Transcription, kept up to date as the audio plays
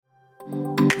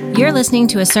You're listening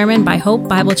to a sermon by Hope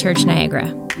Bible Church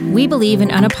Niagara. We believe in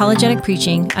unapologetic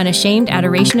preaching, unashamed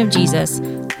adoration of Jesus,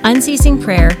 unceasing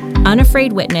prayer,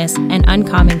 unafraid witness, and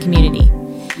uncommon community.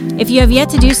 If you have yet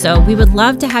to do so, we would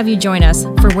love to have you join us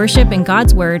for worship in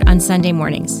God's Word on Sunday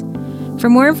mornings. For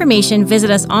more information, visit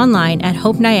us online at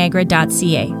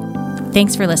hopeniagara.ca.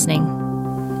 Thanks for listening.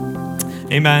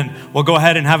 Amen. We'll go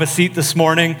ahead and have a seat this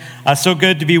morning. So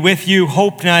good to be with you,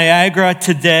 Hope Niagara,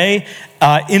 today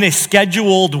in a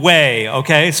scheduled way,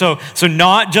 okay? So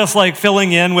not just like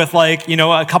filling in with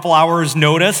a couple hours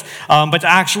notice, but to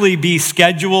actually be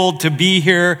scheduled to be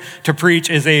here to preach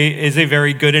is a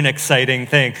very good and exciting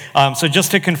thing. So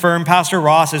just to confirm, Pastor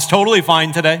Ross is totally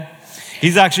fine today.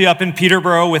 He's actually up in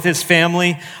Peterborough with his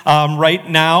family right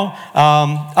now,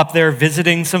 up there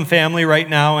visiting some family right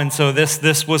now, and so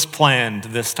this was planned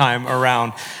this time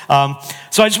around.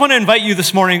 So I just want to invite you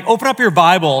this morning, open up your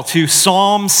Bible to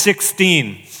Psalm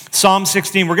 16. Psalm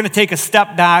 16, we're going to take a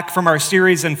step back from our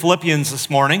series in Philippians this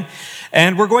morning,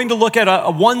 and we're going to look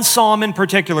at one psalm in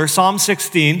particular, Psalm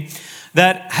 16,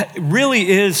 that really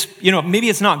is, maybe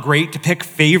it's not great to pick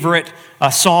favorite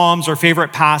psalms or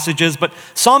favorite passages, but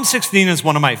Psalm 16 is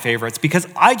one of my favorites because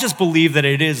I just believe that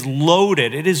it is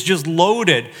loaded. It is just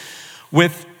loaded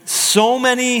with so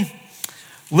many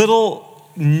little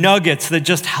nuggets that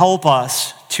just help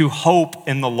us to hope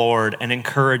in the Lord and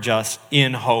encourage us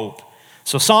in hope.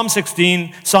 So Psalm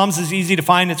 16, Psalms is easy to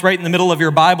find. It's right in the middle of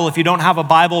your Bible. If you don't have a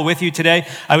Bible with you today,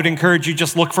 I would encourage you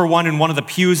just look for one in one of the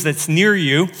pews that's near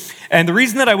you. And the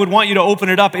reason that I would want you to open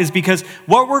it up is because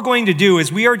what we're going to do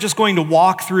is we are just going to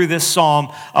walk through this psalm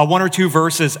one or two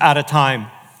verses at a time.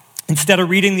 Instead of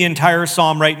reading the entire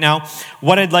psalm right now,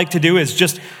 what I'd like to do is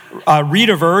just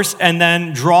read a verse and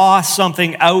then draw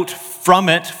something out from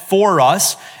it for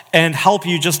us and help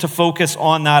you just to focus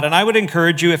on that. And I would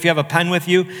encourage you, if you have a pen with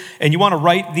you and you want to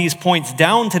write these points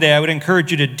down today, I would encourage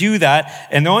you to do that.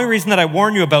 And the only reason that I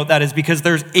warn you about that is because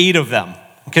there's 8 of them.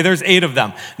 Okay, there's 8 of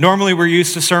them. Normally we're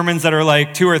used to sermons that are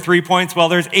like 2 or 3 points. Well,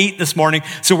 there's 8 this morning.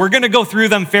 So we're going to go through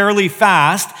them fairly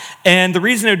fast. And the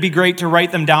reason it would be great to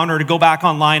write them down or to go back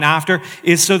online after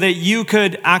is so that you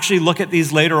could actually look at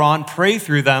these later on, pray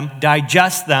through them,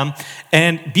 digest them,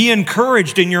 and be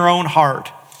encouraged in your own heart.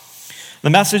 The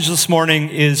message this morning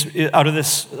is out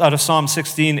of Psalm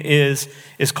 16 is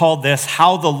called this: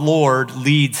 how the Lord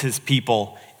leads his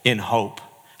people in hope.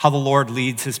 How the Lord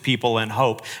leads his people in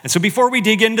hope. And so before we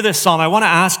dig into this psalm, I want to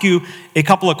ask you a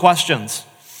couple of questions.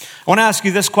 I want to ask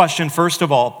you this question first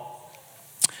of all.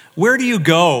 Where do you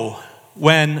go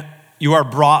when you are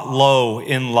brought low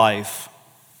in life?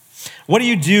 What do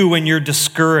you do when you're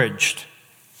discouraged?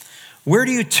 Where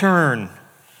do you turn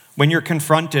when you're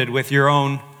confronted with your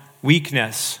own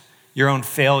weakness, your own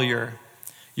failure,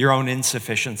 your own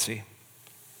insufficiency?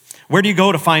 Where do you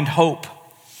go to find hope?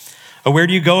 Or where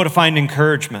do you go to find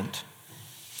encouragement?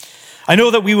 I know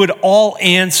that we would all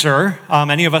answer,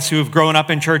 any of us who have grown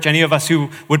up in church, any of us who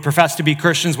would profess to be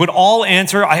Christians, would all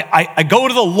answer, I go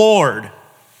to the Lord.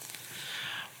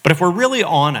 But if we're really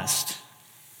honest,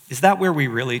 is that where we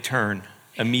really turn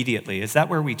immediately? Is that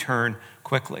where we turn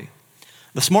quickly?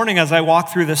 This morning, as I walk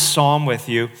through this psalm with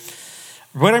you,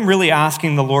 what I'm really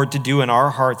asking the Lord to do in our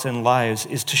hearts and lives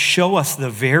is to show us the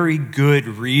very good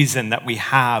reason that we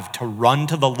have to run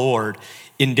to the Lord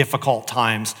in difficult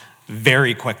times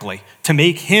very quickly, to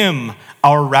make him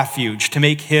our refuge, to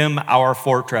make him our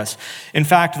fortress. In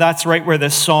fact, that's right where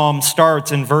this psalm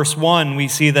starts. In verse 1, we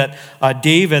see that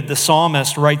David, the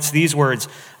psalmist, writes these words.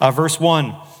 Verse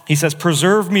 1, he says,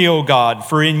 "Preserve me, O God,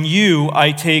 for in you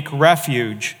I take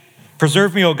refuge.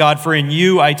 Preserve me, O God, for in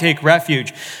you I take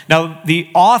refuge." Now, the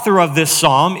author of this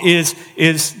psalm is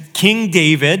King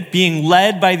David, being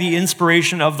led by the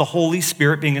inspiration of the Holy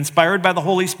Spirit, being inspired by the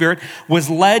Holy Spirit, was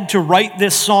led to write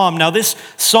this psalm. Now, this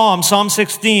psalm, Psalm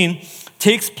 16,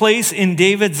 takes place in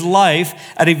David's life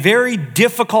at a very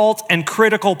difficult and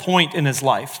critical point in his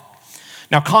life.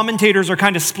 Now, commentators are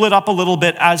kind of split up a little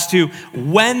bit as to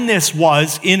when this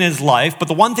was in his life, but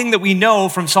the one thing that we know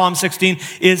from Psalm 16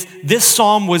 is this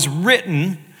psalm was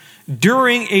written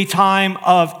during a time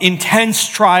of intense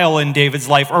trial in David's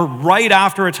life, or right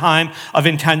after a time of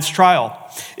intense trial.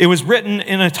 It was written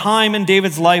in a time in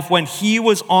David's life when he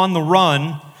was on the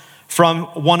run from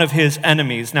one of his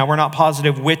enemies. Now, we're not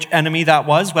positive which enemy that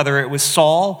was, whether it was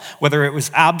Saul, whether it was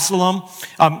Absalom.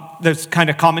 There's kind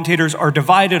of commentators are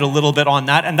divided a little bit on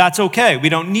that, and that's okay. We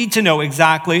don't need to know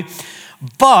exactly.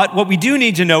 But what we do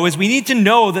need to know is we need to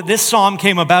know that this psalm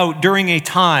came about during a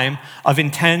time of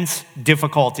intense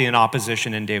difficulty and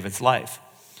opposition in David's life.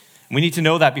 We need to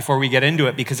know that before we get into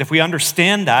it, because if we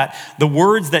understand that, the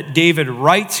words that David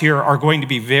writes here are going to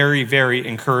be very, very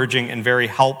encouraging and very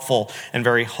helpful and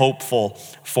very hopeful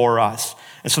for us.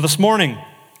 And so this morning,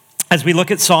 as we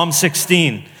look at Psalm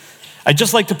 16, I'd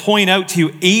just like to point out to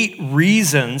you 8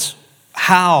 reasons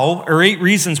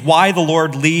why the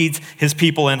Lord leads his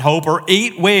people in hope, or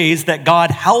 8 ways that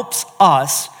God helps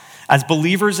us as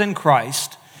believers in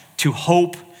Christ to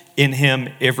hope in him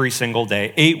every single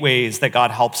day. 8 ways that God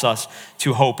helps us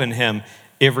to hope in him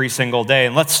every single day.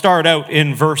 And let's start out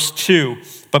in verse 2.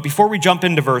 But before we jump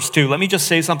into verse 2, let me just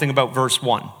say something about verse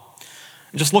 1.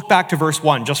 Just look back to verse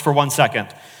 1 just for 1 second.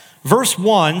 Verse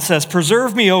 1 says,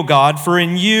 "Preserve me, O God, for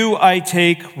in you I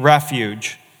take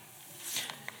refuge."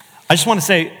 I just want to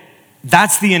say,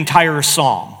 that's the entire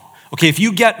psalm. Okay, if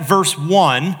you get verse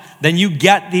 1, then you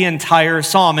get the entire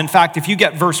psalm. In fact, if you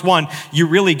get verse 1, you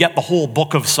really get the whole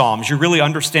book of Psalms. You really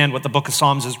understand what the book of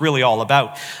Psalms is really all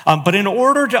about. But in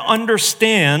order to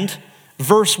understand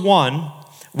verse 1,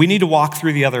 we need to walk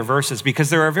through the other verses, because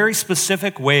there are very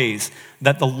specific ways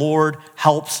that the Lord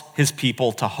helps his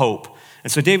people to hope.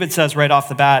 And so David says right off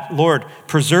the bat, "Lord,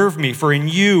 preserve me, for in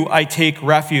you I take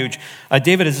refuge."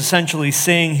 David is essentially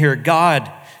saying here, God,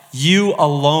 you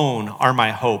alone are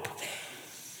my hope.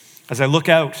 As I look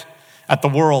out at the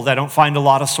world, I don't find a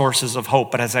lot of sources of hope,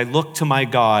 but as I look to my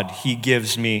God, he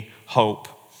gives me hope.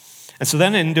 And so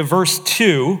then into verse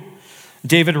 2,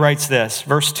 David writes this.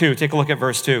 Verse 2, take a look at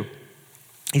verse 2.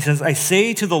 He says, "I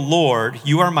say to the Lord,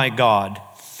 you are my God.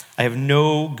 I have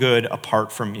no good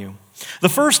apart from you." The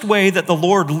first way that the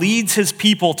Lord leads his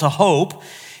people to hope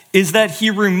is that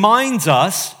he reminds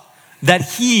us that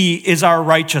he is our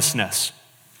righteousness.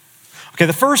 Okay,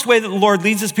 the first way that the Lord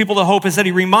leads his people to hope is that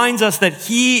he reminds us that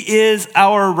he is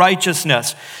our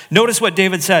righteousness. Notice what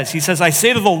David says. He says, "I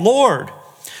say to the Lord,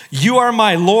 you are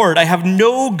my Lord. I have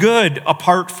no good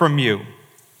apart from you."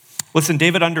 Listen,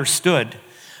 David understood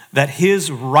that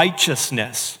his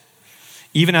righteousness,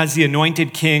 even as the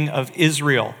anointed king of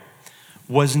Israel,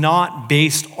 was not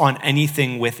based on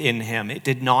anything within him. It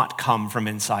did not come from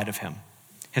inside of him.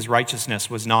 His righteousness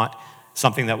was not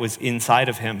something that was inside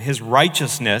of him. His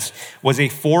righteousness was a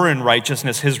foreign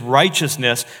righteousness. His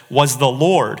righteousness was the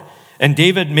Lord. And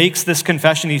David makes this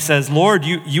confession. He says, "Lord,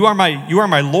 you are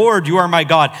my Lord, you are my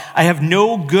God. I have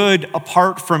no good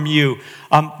apart from you."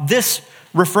 This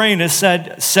refrain is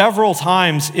said several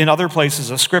times in other places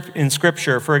in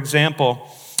Scripture. For example,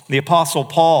 the Apostle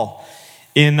Paul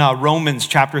in Romans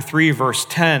chapter 3, verse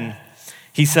 10,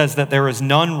 he says that there is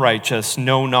none righteous,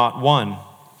 no, not one.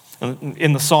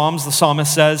 In the Psalms, the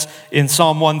psalmist says in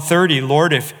Psalm 130,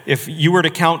 "Lord, if you were to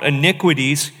count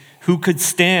iniquities, who could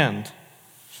stand?"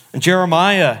 And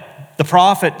Jeremiah, the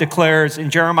prophet, declares in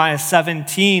Jeremiah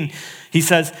 17, he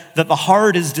says that the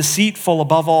heart is deceitful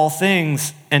above all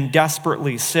things and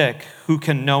desperately sick. Who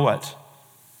can know it?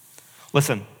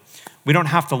 Listen, we don't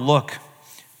have to look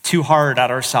too hard at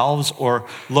ourselves or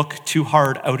look too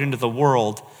hard out into the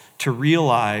world to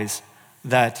realize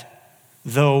that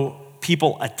though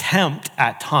people attempt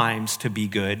at times to be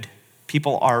good,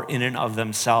 people are in and of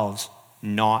themselves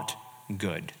not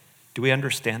good. Do we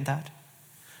understand that?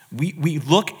 We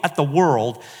look at the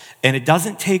world, and it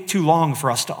doesn't take too long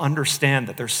for us to understand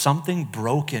that there's something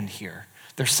broken here.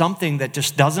 There's something that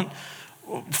just doesn't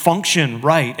function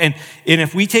right. And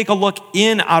if we take a look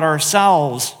in at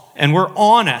ourselves and we're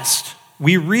honest,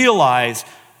 we realize,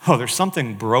 oh, there's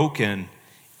something broken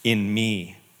in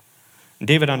me. And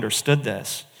David understood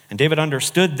this. And David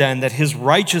understood then that his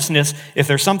righteousness, if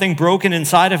there's something broken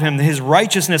inside of him, his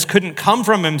righteousness couldn't come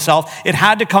from himself. It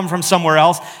had to come from somewhere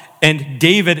else. And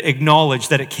David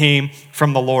acknowledged that it came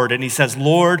from the Lord. And he says,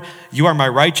 "Lord, you are my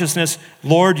righteousness.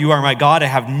 Lord, you are my God. I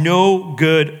have no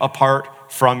good apart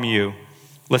from you."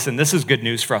 Listen, this is good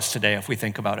news for us today if we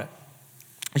think about it.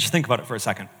 Let's just think about it for a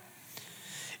second.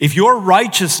 If your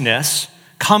righteousness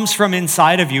comes from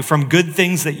inside of you, from good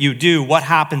things that you do, what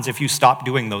happens if you stop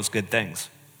doing those good things?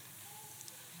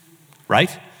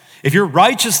 Right? If your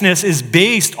righteousness is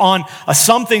based on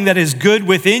something that is good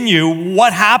within you,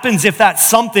 what happens if that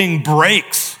something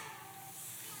breaks?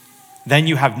 Then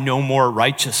you have no more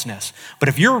righteousness. But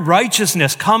if your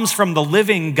righteousness comes from the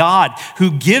living God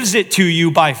who gives it to you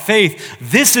by faith,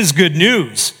 this is good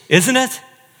news, isn't it?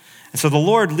 And so the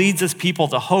Lord leads his people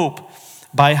to hope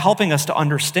by helping us to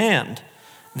understand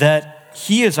that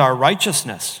he is our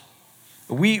righteousness.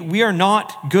 We are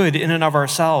not good in and of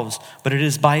ourselves, but it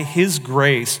is by his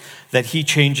grace that he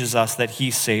changes us, that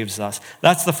he saves us.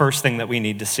 That's the first thing that we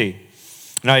need to see.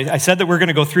 Now, I said that we're going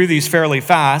to go through these fairly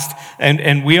fast,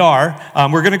 and we are.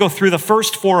 We're going to go through the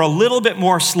first 4 a little bit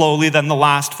more slowly than the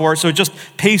last 4, so just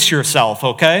pace yourself,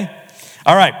 okay?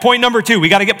 All right, point number 2. We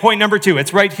got to get point number 2.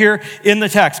 It's right here in the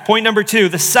text. Point number 2,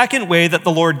 the second way that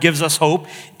the Lord gives us hope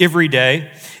every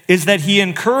day is that he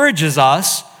encourages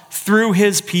us through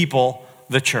his people,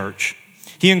 the church.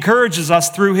 He encourages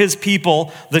us through his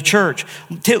people, the church.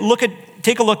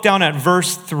 Take a look down at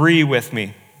verse 3 with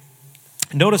me.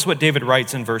 Notice what David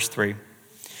writes in verse 3.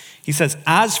 He says,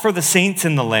 "As for the saints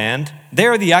in the land, they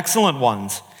are the excellent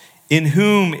ones, in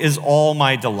whom is all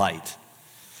my delight."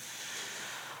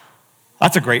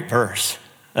 That's a great verse.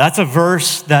 That's a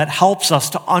verse that helps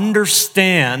us to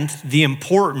understand the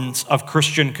importance of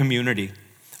Christian community,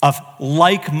 of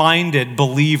like-minded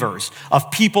believers, of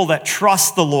people that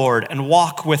trust the Lord and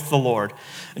walk with the Lord.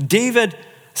 David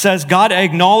says, "God, I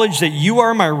acknowledge that you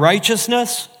are my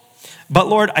righteousness, but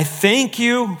Lord, I thank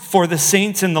you for the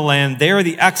saints in the land. They are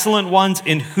the excellent ones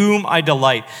in whom I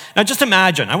delight." Now just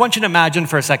imagine, I want you to imagine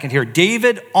for a second here,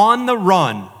 David on the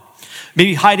run,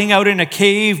 maybe hiding out in a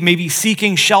cave, maybe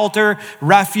seeking shelter,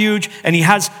 refuge, and he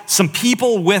has some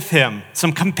people with him,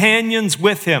 some companions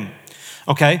with him,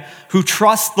 okay, who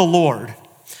trust the Lord.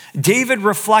 David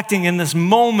reflecting in this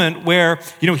moment where,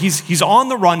 he's on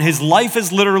the run, his life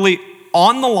is literally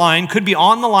on the line, could be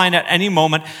on the line at any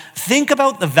moment. Think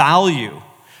about the value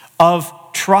of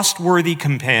trustworthy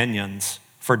companions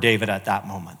for David at that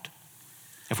moment.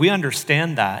 If we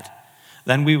understand that,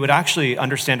 then we would actually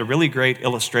understand a really great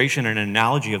illustration and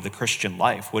analogy of the Christian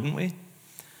life, wouldn't we?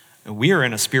 We are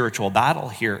in a spiritual battle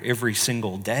here every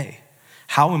single day.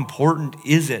 How important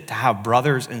is it to have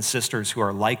brothers and sisters who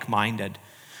are like-minded,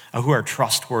 who are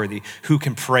trustworthy, who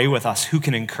can pray with us, who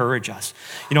can encourage us?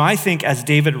 I think as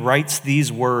David writes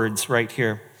these words right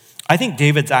here, I think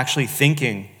David's actually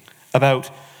thinking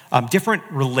about different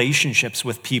relationships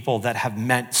with people that have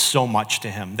meant so much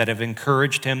to him, that have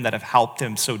encouraged him, that have helped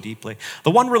him so deeply.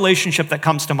 The one relationship that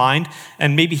comes to mind,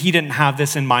 and maybe he didn't have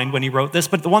this in mind when he wrote this,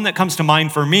 but the one that comes to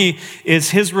mind for me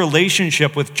is his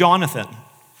relationship with Jonathan.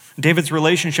 David's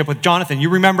relationship with Jonathan. You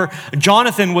remember,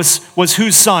 Jonathan was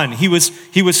whose son? He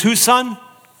was whose son?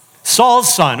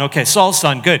 Saul's son. Okay, Saul's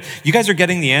son. Good. You guys are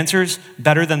getting the answers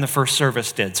better than the first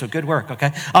service did, so good work,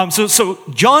 okay? So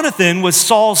Jonathan was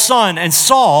Saul's son, and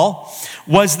Saul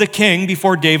was the king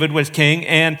before David was king,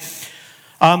 and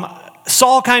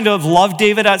Saul kind of loved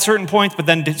David at certain points, but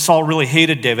then Saul really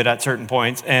hated David at certain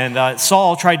points, and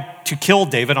Saul tried to kill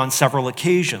David on several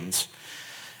occasions.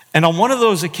 And on one of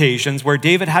those occasions where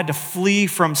David had to flee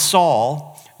from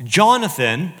Saul,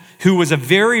 Jonathan, who was a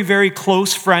very, very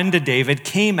close friend to David,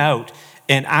 came out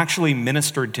and actually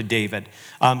ministered to David.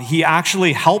 He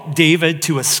actually helped David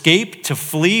to escape, to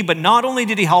flee, but not only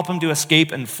did he help him to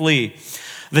escape and flee,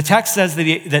 the text says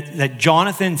that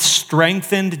Jonathan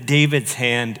strengthened David's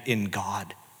hand in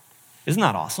God. Isn't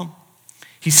that awesome?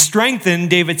 He strengthened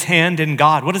David's hand in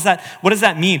God. What does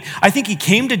that mean? I think he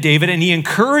came to David and he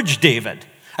encouraged David.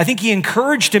 I think he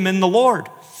encouraged him in the Lord.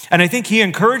 And I think he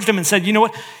encouraged him and said, you know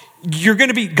what?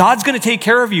 God's going to take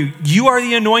care of you. You are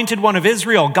the anointed one of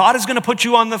Israel. God is going to put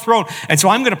you on the throne. And so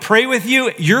I'm going to pray with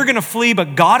you. You're going to flee,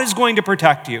 but God is going to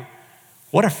protect you.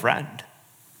 What a friend.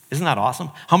 Isn't that awesome?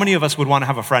 How many of us would want to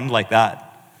have a friend like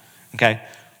that? Okay.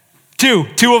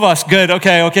 Two of us. Good.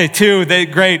 Okay. Two.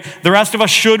 Great. The rest of us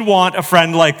should want a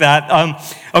friend like that.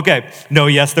 Okay. No,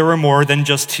 yes, there were more than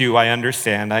just two. I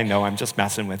understand. I know. I'm just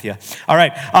messing with you. All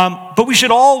right. But we should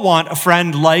all want a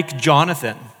friend like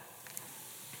Jonathan.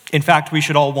 In fact, we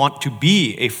should all want to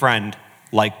be a friend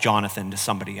like Jonathan to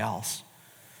somebody else.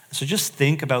 So just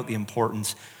think about the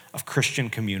importance of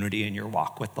Christian community in your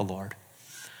walk with the Lord.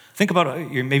 Think about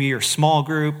maybe your small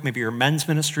group, maybe your men's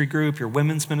ministry group, your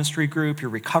women's ministry group, your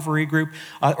recovery group,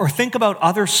 or think about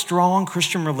other strong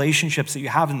Christian relationships that you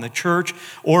have in the church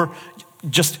or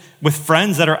just with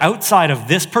friends that are outside of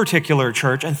this particular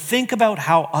church, and think about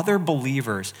how other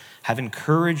believers have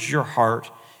encouraged your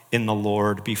heart in the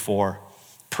Lord before.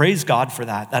 Praise God for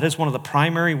that. That is one of the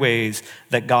primary ways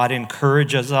that God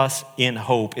encourages us in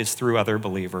hope is through other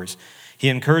believers. He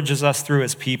encourages us through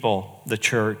his people, the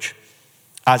church.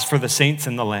 As for the saints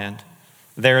in the land,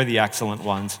 they are the excellent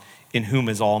ones, in whom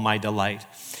is all my delight.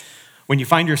 When you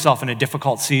find yourself in a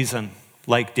difficult season,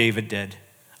 like David did,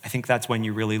 I think that's when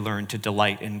you really learn to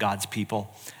delight in God's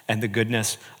people and the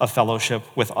goodness of fellowship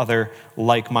with other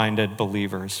like-minded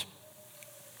believers.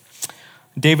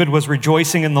 David was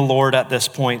rejoicing in the Lord at this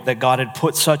point that God had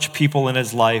put such people in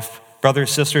his life.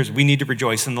 Brothers, sisters, we need to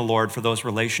rejoice in the Lord for those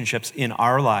relationships in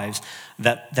our lives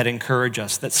that encourage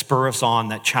us, that spur us on,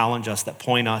 that challenge us, that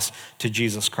point us to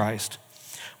Jesus Christ.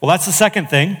 Well, that's the second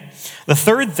thing. The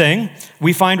third thing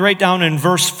we find right down in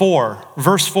verse 4.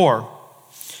 Verse 4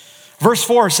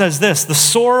 says this: "The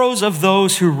sorrows of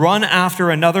those who run after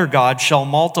another god shall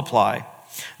multiply,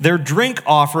 Their drink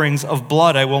offerings of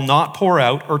blood I will not pour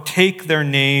out or take their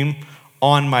name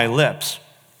on my lips.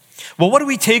 Well, what do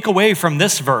we take away from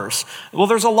this verse? Well,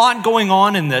 there's a lot going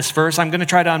on in this verse. I'm going to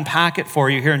try to unpack it for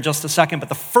you here in just a second. But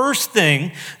the first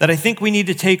thing that I think we need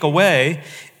to take away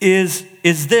is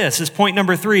point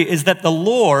number 3, is that the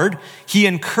Lord, he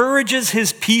encourages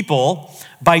his people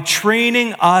by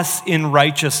training us in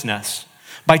righteousness.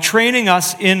 By training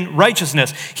us in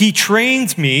righteousness. He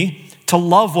trains me to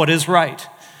love what is right.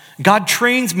 God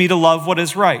trains me to love what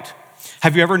is right.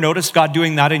 Have you ever noticed God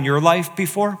doing that in your life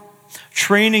before?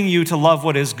 Training you to love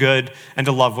what is good and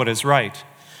to love what is right.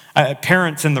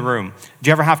 Parents in the room, do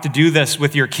you ever have to do this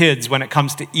with your kids when it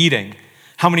comes to eating?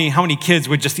 How many kids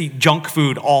would just eat junk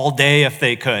food all day if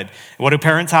they could? What do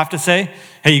parents have to say?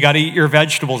 Hey, you got to eat your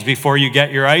vegetables before you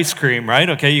get your ice cream, right?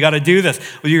 Okay, you got to do this.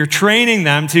 Well, you're training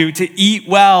them to eat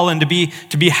well and to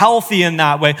be healthy in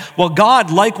that way. Well,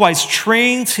 God likewise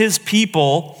trains his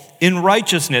people in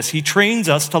righteousness. He trains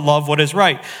us to love what is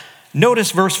right.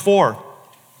 Notice verse 4.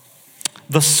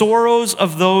 The sorrows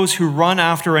of those who run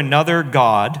after another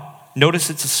god, notice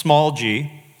it's a small g,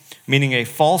 meaning a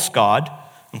false god,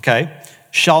 okay,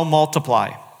 shall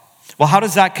multiply. Well, how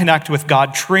does that connect with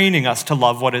God training us to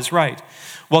love what is right?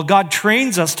 Well, God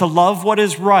trains us to love what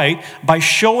is right by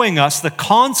showing us the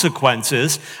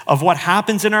consequences of what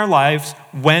happens in our lives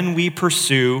when we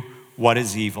pursue what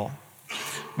is evil.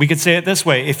 We could say it this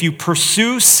way: if you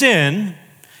pursue sin,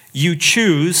 you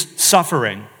choose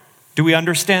suffering. Do we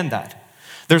understand that?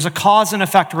 There's a cause and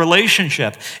effect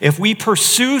relationship. If we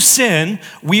pursue sin,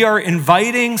 we are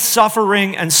inviting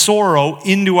suffering and sorrow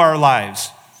into our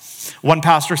lives. One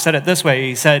pastor said it this way.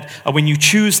 He said, when you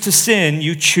choose to sin,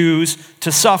 you choose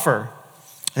to suffer.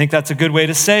 I think that's a good way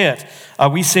to say it.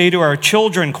 We say to our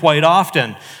children quite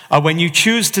often, when you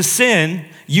choose to sin,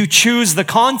 you choose the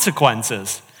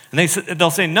consequences. And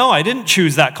they'll say, no, I didn't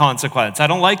choose that consequence. I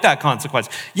don't like that consequence.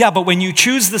 Yeah, but when you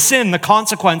choose the sin, the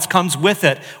consequence comes with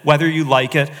it, whether you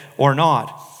like it or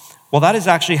not. Well, that is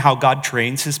actually how God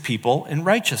trains his people in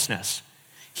righteousness.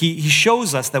 He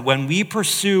shows us that when we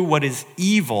pursue what is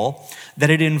evil, that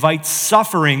it invites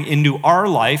suffering into our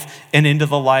life and into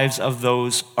the lives of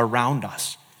those around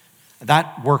us.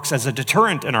 That works as a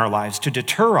deterrent in our lives, to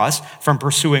deter us from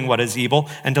pursuing what is evil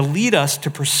and to lead us to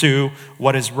pursue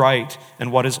what is right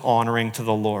and what is honoring to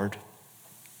the Lord.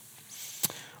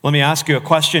 Let me ask you a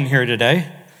question here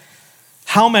today.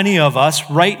 How many of us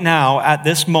right now at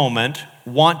this moment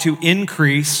want to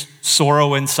increase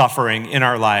sorrow and suffering in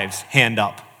our lives? Hand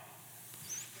up.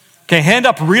 Okay, hand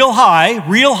up real high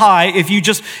if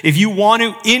you want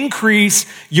to increase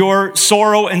your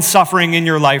sorrow and suffering in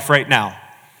your life right now.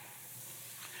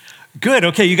 Good,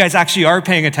 okay, you guys actually are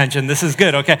paying attention. This is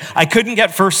good, okay. I couldn't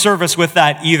get first service with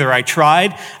that either. I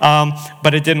tried,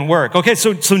 but it didn't work. Okay,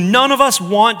 so none of us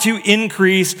want to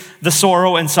increase the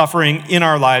sorrow and suffering in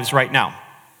our lives right now.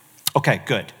 Okay,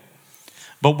 good.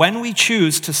 But when we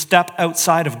choose to step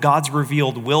outside of God's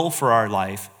revealed will for our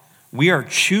life, we are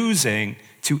choosing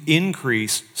to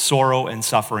increase sorrow and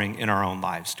suffering in our own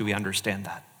lives. Do we understand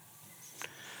that?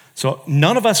 So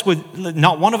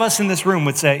not one of us in this room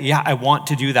would say, yeah, I want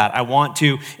to do that. I want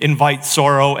to invite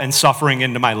sorrow and suffering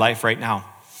into my life right now.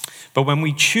 But when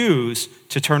we choose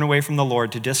to turn away from the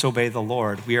Lord, to disobey the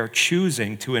Lord, we are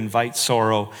choosing to invite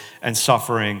sorrow and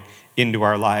suffering into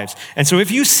our lives. And so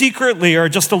if you secretly are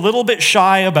just a little bit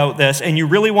shy about this and you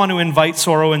really want to invite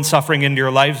sorrow and suffering into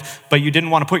your lives, but you didn't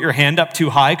want to put your hand up too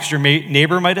high because your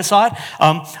neighbor might have saw it,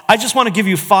 I just want to give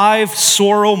you 5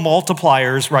 sorrow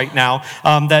multipliers right now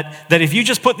that if you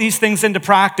just put these things into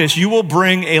practice, you will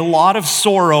bring a lot of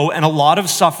sorrow and a lot of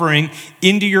suffering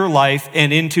into your life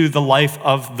and into the life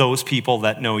of those people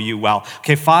that know you well.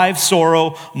 Okay, 5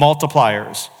 sorrow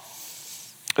multipliers.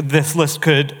 This list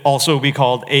could also be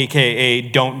called AKA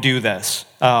don't do this.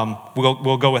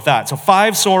 We'll go with that. So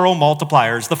 5 sorrow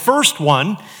multipliers. The first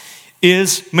one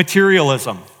is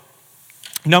materialism.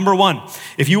 Number 1,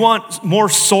 if you want more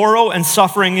sorrow and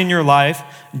suffering in your life,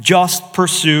 just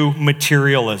pursue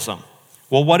materialism.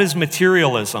 Well, what is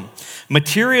materialism?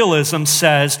 Materialism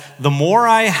says the more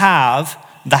I have,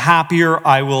 the happier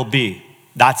I will be.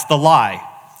 That's the lie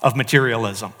of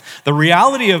materialism. The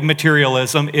reality of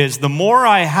materialism is the more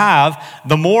I have,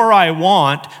 the more I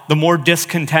want, the more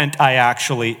discontent I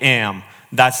actually am.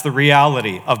 That's the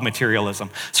reality of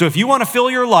materialism. So if you want to fill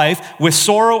your life with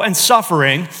sorrow and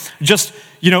suffering, just,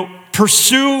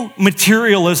 pursue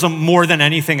materialism more than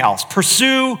anything else.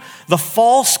 Pursue the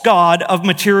false god of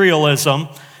materialism.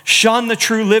 Shun the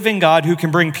true living God who can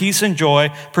bring peace and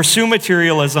joy. Pursue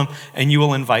materialism, and you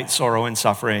will invite sorrow and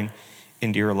suffering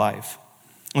into your life.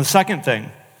 And the second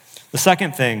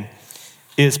thing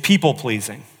is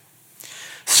people-pleasing.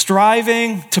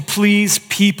 Striving to please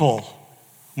people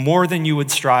more than you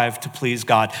would strive to please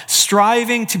God.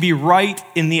 Striving to be right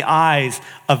in the eyes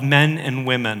of men and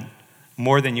women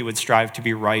more than you would strive to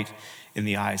be right in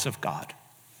the eyes of God.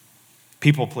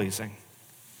 People-pleasing.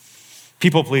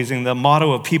 People-pleasing, the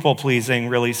motto of people-pleasing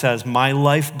really says, my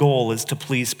life goal is to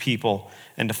please people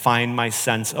and to find my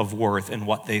sense of worth in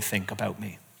what they think about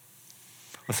me.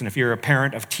 Listen, if you're a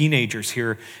parent of teenagers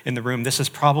here in the room, this is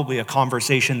probably a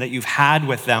conversation that you've had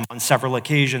with them on several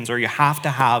occasions, or you have to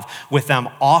have with them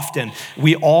often.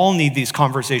 We all need these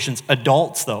conversations.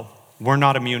 Adults, though, we're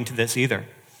not immune to this either.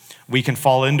 We can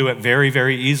fall into it very,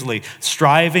 very easily,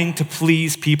 striving to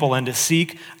please people and to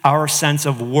seek our sense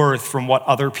of worth from what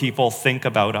other people think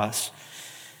about us.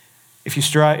 If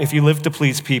you live to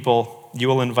please people, you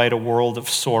will invite a world of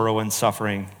sorrow and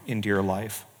suffering into your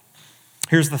life.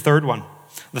 Here's the third one.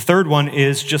 The third one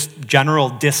is just general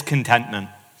discontentment.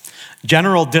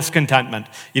 General discontentment.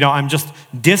 I'm just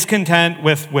discontent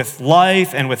with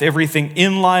life and with everything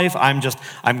in life.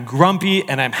 I'm grumpy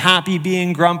and I'm happy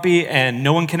being grumpy, and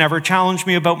no one can ever challenge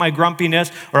me about my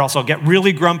grumpiness, or else I'll get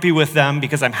really grumpy with them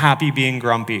because I'm happy being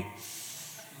grumpy.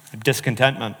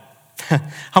 Discontentment.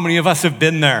 How many of us have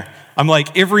been there? I'm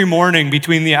like every morning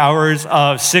between the hours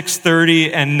of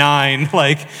 6:30 and 9,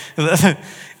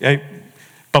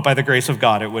 but by the grace of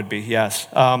God, it would be, yes.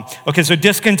 Okay, so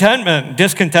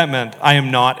discontentment. I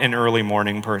am not an early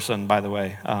morning person, by the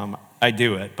way. I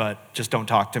do it, but just don't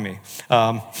talk to me.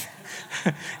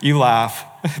 You laugh,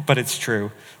 but it's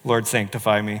true. Lord,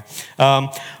 sanctify me.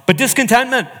 But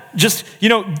discontentment, just,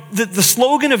 the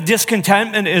slogan of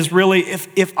discontentment is really,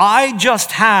 if I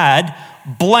just had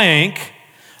blank,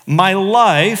 my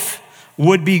life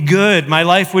would be good. My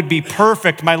life would be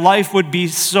perfect. My life would be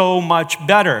so much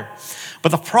better. But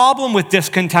the problem with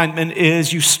discontentment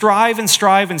is you strive and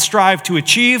strive and strive to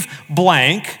achieve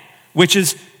blank, which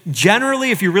is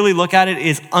generally, if you really look at it,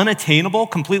 is unattainable,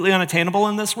 completely unattainable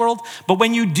in this world. But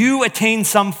when you do attain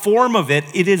some form of it,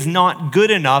 it is not good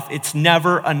enough. It's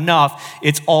never enough.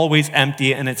 It's always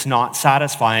empty and it's not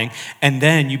satisfying. And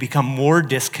then you become more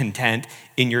discontent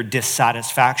in your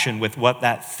dissatisfaction with what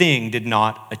that thing did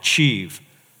not achieve.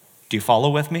 Do you follow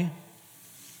with me?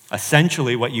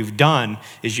 Essentially, what you've done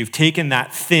is you've taken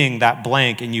that thing, that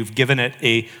blank, and you've given it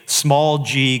a small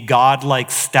g, godlike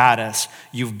status.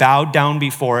 You've bowed down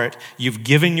before it. You've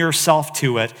given yourself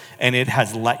to it, and it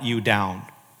has let you down.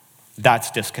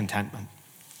 That's discontentment.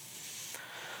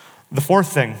 The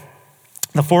fourth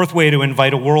way to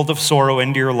invite a world of sorrow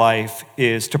into your life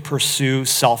is to pursue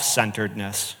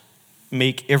self-centeredness.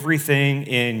 Make everything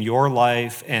in your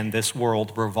life and this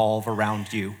world revolve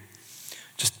around you.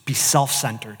 Just be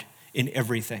self-centered in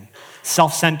everything.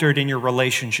 Self-centered in your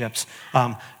relationships.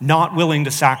 Not willing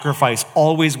to sacrifice,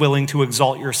 always willing to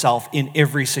exalt yourself in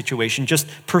every situation. Just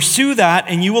pursue that,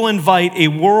 and you will invite a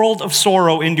world of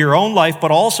sorrow into your own life,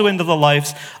 but also into the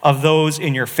lives of those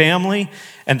in your family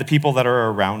and the people that are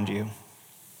around you.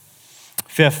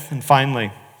 Fifth, and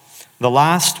finally, the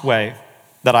last way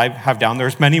that I have down,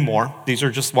 there's many more. These are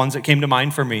just ones that came to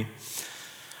mind for me.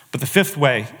 But the fifth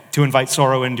way to invite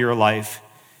sorrow into your life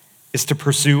is to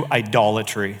pursue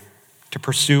idolatry. To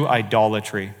pursue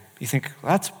idolatry. You think,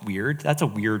 that's weird. That's a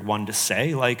weird one to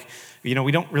say. We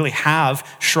don't really have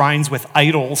shrines with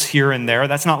idols here and there.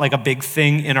 That's not like a big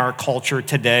thing in our culture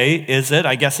today, is it?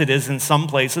 I guess it is in some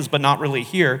places, but not really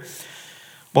here.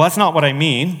 Well, that's not what I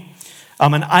mean.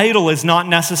 An idol is not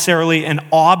necessarily an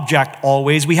object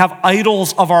always. We have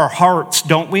idols of our hearts,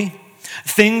 don't we?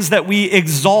 Things that we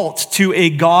exalt to a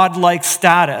godlike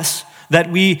status, that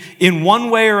we, in one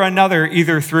way or another,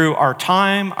 either through our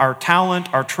time, our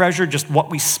talent, our treasure, just what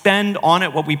we spend on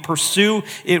it, what we pursue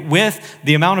it with,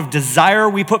 the amount of desire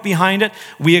we put behind it,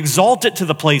 we exalt it to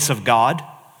the place of God.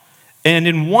 And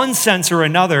in one sense or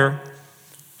another,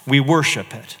 we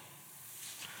worship it.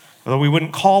 Although we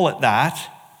wouldn't call it that,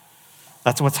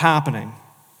 that's what's happening.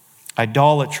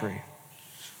 Idolatry.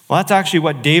 Well, that's actually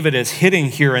what David is hitting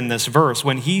here in this verse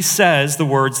when he says the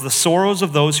words, the sorrows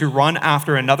of those who run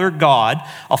after another god,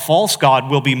 a false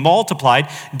god, will be multiplied.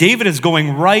 David is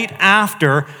going right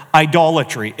after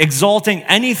idolatry, exalting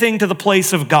anything to the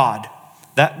place of God.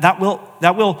 That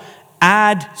will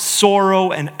add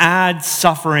sorrow and add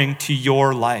suffering to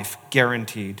your life,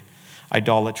 guaranteed.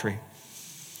 Idolatry.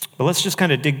 But let's just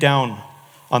kind of dig down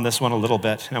on this one a little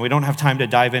bit. Now, we don't have time to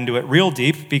dive into it real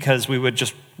deep because we would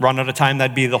just run out of time.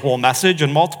 That'd be the whole message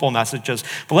and multiple messages.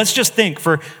 But let's just think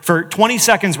for 20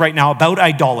 seconds right now about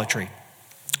idolatry.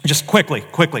 Just quickly.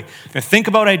 Think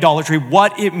about idolatry,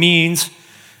 what it means,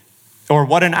 or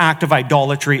what an act of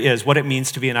idolatry is, what it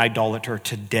means to be an idolater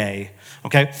today.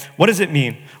 Okay? What does it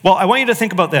mean? Well, I want you to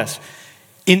think about this.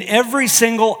 In every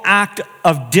single act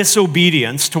of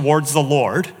disobedience towards the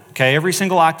Lord, okay, every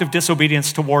single act of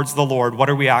disobedience towards the Lord, what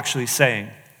are we actually saying?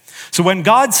 So when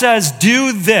God says,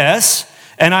 do this,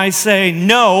 and I say,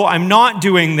 no, I'm not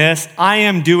doing this, I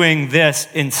am doing this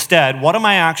instead, what am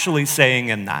I actually saying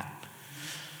in that?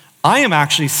 I am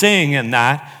actually saying in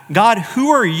that, God, who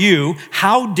are you?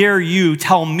 How dare you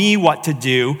tell me what to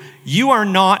do? You are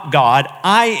not God,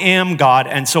 I am God,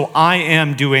 and so I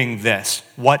am doing this.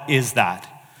 What is that?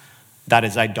 That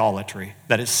is idolatry.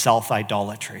 That is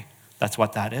self-idolatry. That's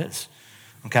what that is,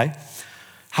 okay?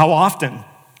 How often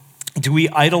do we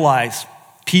idolize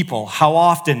people? How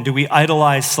often do we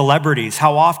idolize celebrities?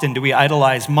 How often do we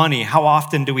idolize money? How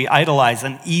often do we idolize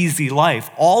an easy life?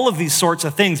 All of these sorts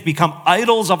of things become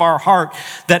idols of our heart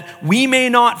that we may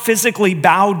not physically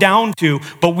bow down to,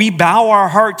 but we bow our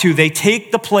heart to. They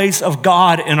take the place of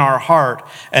God in our heart,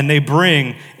 and they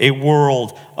bring a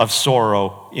world of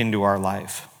sorrow into our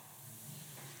life.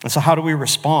 And so how do we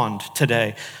respond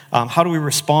today? How do we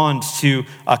respond to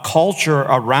a culture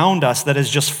around us that is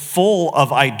just full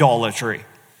of idolatry?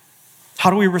 How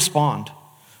do we respond?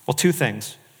 Well, two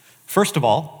things. First of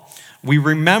all, we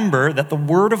remember that the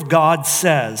Word of God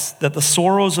says that the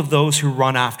sorrows of those who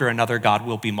run after another God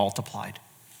will be multiplied.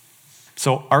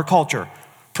 So our culture,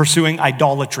 pursuing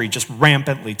idolatry just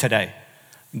rampantly today,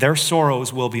 their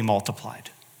sorrows will be multiplied.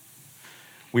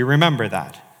 We remember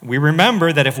that. We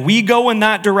remember that if we go in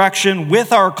that direction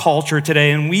with our culture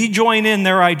today and we join in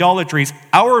their idolatries,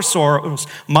 our sorrows,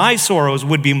 my sorrows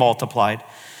would be multiplied.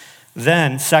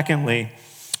 Then, secondly,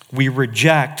 we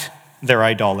reject their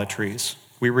idolatries.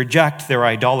 We reject their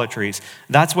idolatries.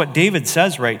 That's what David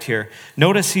says right here.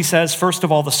 Notice he says, first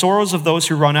of all, the sorrows of those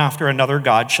who run after another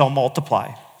God shall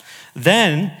multiply.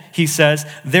 Then he says,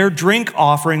 their drink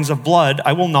offerings of blood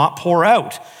I will not pour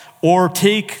out, or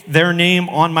take their name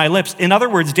on my lips. In other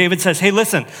words, David says, hey,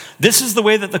 listen, this is the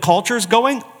way that the culture is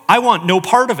going. I want no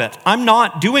part of it. I'm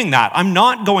not doing that. I'm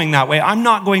not going that way. I'm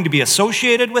not going to be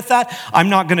associated with that. I'm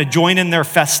not going to join in their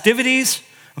festivities.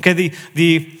 Okay,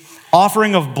 the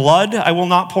offering of blood I will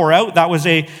not pour out. That was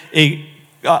a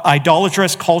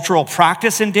idolatrous cultural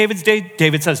practice in David's day.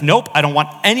 David says, nope, I don't want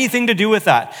anything to do with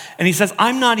that. And he says,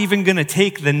 I'm not even going to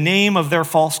take the name of their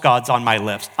false gods on my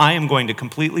lips. I am going to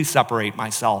completely separate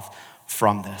myself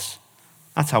from this.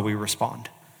 That's how we respond.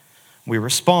 We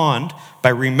respond by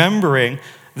remembering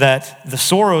that the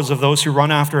sorrows of those who run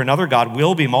after another God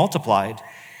will be multiplied,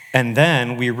 and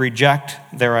then we reject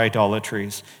their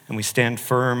idolatries and we stand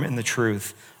firm in the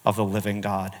truth of the living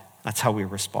God. That's how we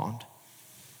respond.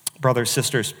 Brothers,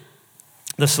 sisters,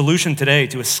 the solution today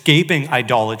to escaping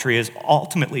idolatry is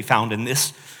ultimately found in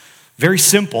this very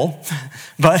simple,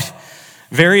 but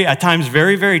at times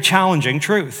very, very challenging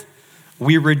truth.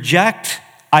 We reject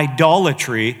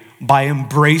idolatry by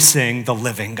embracing the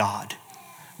living God.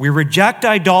 We reject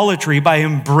idolatry by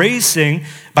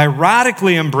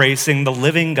radically embracing the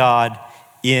living God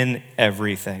in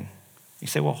everything. You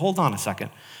say, well, hold on a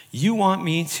second. You want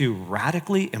me to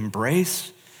radically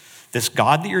embrace this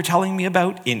God that you're telling me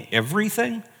about in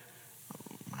everything?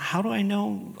 How do I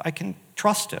know I can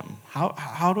trust him?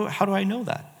 How do I know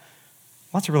that?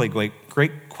 Well, that's a really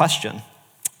great question.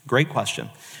 Great question.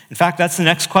 In fact, that's the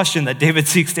next question that David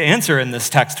seeks to answer in this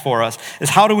text for us, is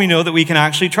how do we know that we can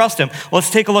actually trust him? Let's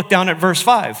take a look down at verse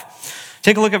 5.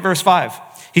 Take a look at verse 5.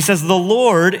 He says, the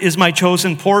Lord is my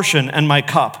chosen portion and my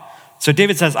cup. So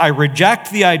David says, I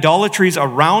reject the idolatries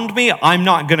around me. I'm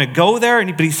not going to go there.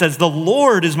 But he says, the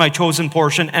Lord is my chosen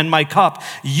portion and my cup.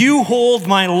 You hold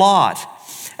my lot,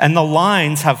 and the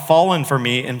lines have fallen for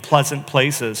me in pleasant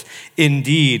places.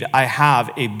 Indeed, I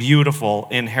have a beautiful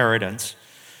inheritance.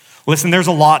 Listen, there's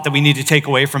a lot that we need to take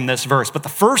away from this verse. But the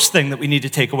first thing that we need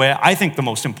to take away, I think the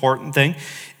most important thing,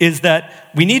 is that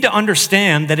we need to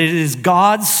understand that it is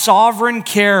God's sovereign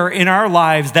care in our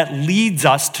lives that leads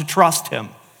us to trust him.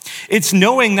 It's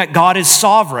knowing that God is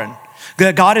sovereign,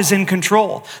 that God is in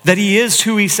control, that he is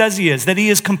who he says he is, that he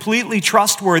is completely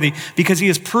trustworthy because he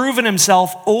has proven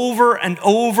himself over and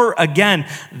over again.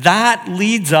 That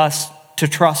leads us to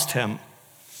trust him.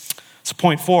 So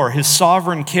point 4, his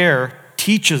sovereign care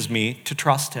teaches me to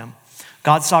trust him.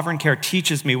 God's sovereign care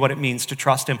teaches me what it means to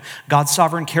trust him. God's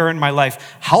sovereign care in my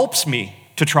life helps me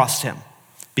to trust him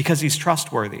because he's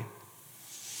trustworthy.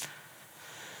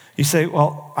 You say,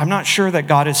 well, I'm not sure that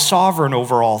God is sovereign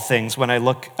over all things when I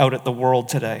look out at the world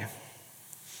today.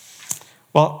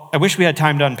 Well, I wish we had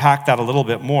time to unpack that a little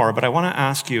bit more, but I want to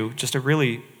ask you just a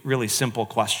really, really simple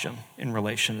question in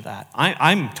relation to that.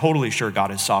 I'm totally sure God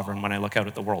is sovereign when I look out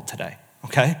at the world today.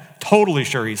 okay? Totally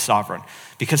sure he's sovereign.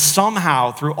 Because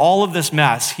somehow, through all of this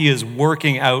mess, he is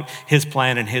working out his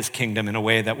plan and his kingdom in a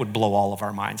way that would blow all of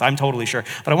our minds. I'm totally sure.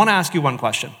 But I want to ask you one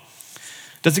question.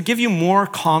 Does it give you more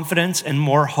confidence and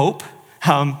more hope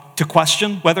to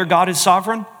question whether God is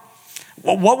sovereign?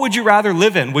 What would you rather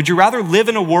live in? Would you rather live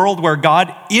in a world where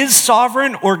God is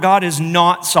sovereign or God is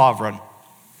not sovereign?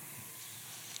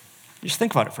 Just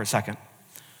think about it for a second.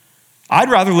 I'd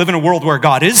rather live in a world where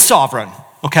God is sovereign,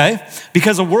 okay?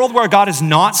 Because a world where God is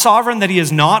not sovereign, that he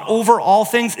is not over all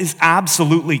things, is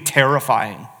absolutely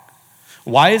terrifying.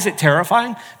 Why is it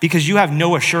terrifying? Because you have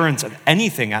no assurance of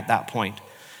anything at that point.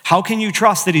 How can you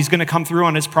trust that he's going to come through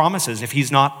on his promises if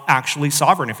he's not actually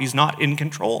sovereign, if he's not in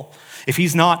control, if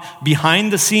he's not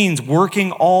behind the scenes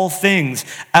working all things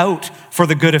out for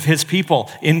the good of his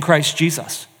people in Christ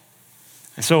Jesus?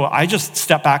 And so I just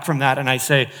step back from that and I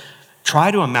say,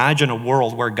 try to imagine a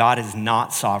world where God is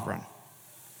not sovereign.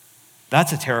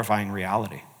 That's a terrifying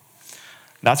reality.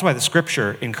 That's why the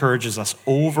scripture encourages us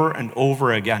over and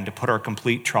over again to put our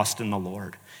complete trust in the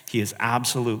Lord. He is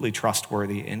absolutely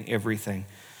trustworthy in everything.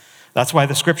 That's why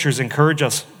the scriptures encourage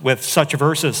us with such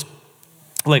verses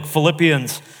like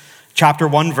Philippians chapter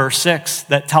 1, verse 6,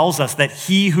 that tells us that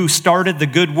he who started the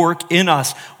good work in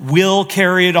us will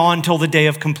carry it on till the day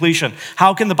of completion.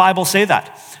 How can the Bible say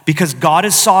that? Because God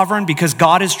is sovereign, because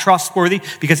God is trustworthy,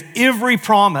 because every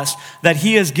promise that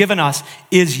he has given us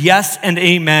is yes and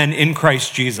amen in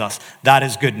Christ Jesus. That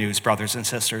is good news, brothers and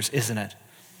sisters, isn't it?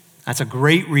 That's a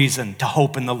great reason to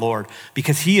hope in the Lord,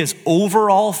 because he is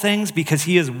over all things, because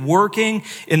he is working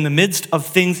in the midst of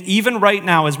things. Even right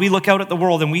now, as we look out at the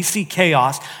world and we see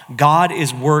chaos, God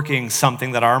is working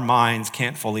something that our minds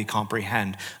can't fully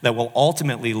comprehend, that will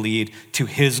ultimately lead to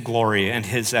his glory and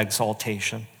his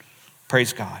exaltation.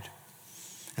 Praise God.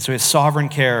 And so his sovereign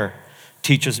care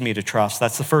teaches me to trust.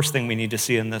 That's the first thing we need to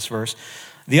see in this verse.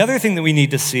 The other thing that we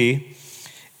need to see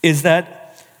is that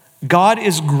God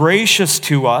is gracious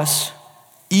to us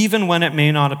even when it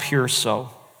may not appear so.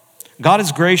 God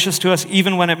is gracious to us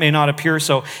even when it may not appear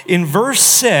so. In verse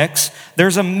 6,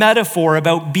 there's a metaphor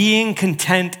about being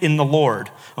content in the Lord.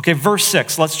 Okay, verse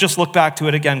 6, let's just look back to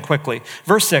it again quickly.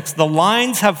 Verse 6, the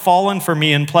lines have fallen for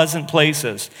me in pleasant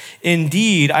places.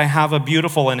 Indeed, I have a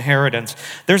beautiful inheritance.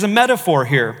 There's a metaphor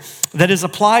here that is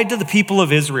applied to the people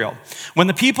of Israel. When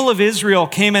the people of Israel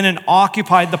came in and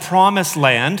occupied the promised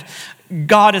land,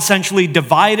 God essentially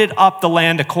divided up the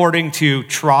land according to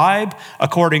tribe,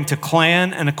 according to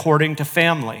clan, and according to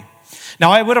family.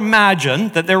 Now, I would imagine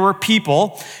that there were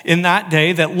people in that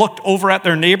day that looked over at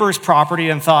their neighbor's property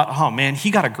and thought, oh man,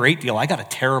 he got a great deal. I got a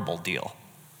terrible deal.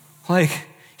 Like,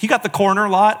 he got the corner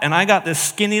lot, and I got this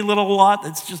skinny little lot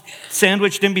that's just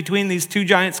sandwiched in between these two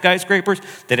giant skyscrapers.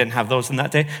 They didn't have those in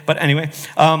that day, but anyway.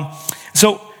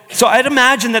 So I'd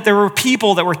imagine that there were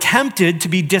people that were tempted to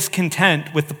be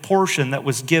discontent with the portion that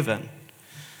was given.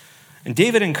 And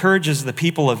David encourages the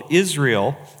people of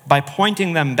Israel by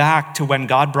pointing them back to when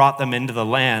God brought them into the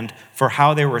land for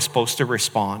how they were supposed to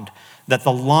respond. That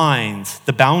the lines,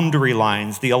 the boundary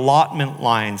lines, the allotment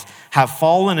lines have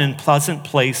fallen in pleasant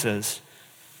places.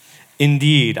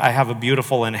 Indeed, I have a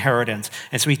beautiful inheritance.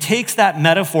 And so he takes that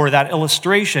metaphor, that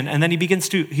illustration, and then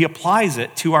he applies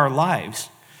it to our lives.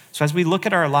 So as we look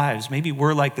at our lives, maybe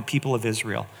we're like the people of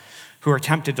Israel who are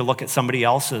tempted to look at somebody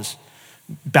else's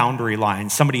boundary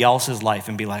lines, somebody else's life,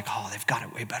 and be like, oh, they've got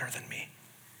it way better than me.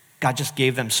 God just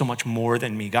gave them so much more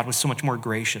than me. God was so much more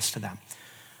gracious to them.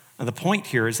 And the point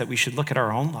here is that we should look at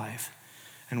our own life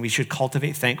and we should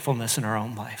cultivate thankfulness in our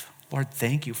own life. Lord,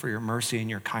 thank you for your mercy and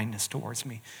your kindness towards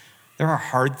me. There are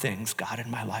hard things, God,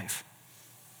 in my life.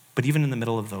 But even in the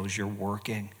middle of those, you're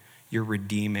working. You're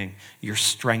redeeming, you're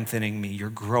strengthening me, you're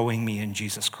growing me in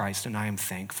Jesus Christ, and I am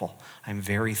thankful. I'm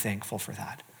very thankful for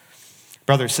that.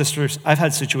 Brothers, sisters, I've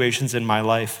had situations in my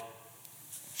life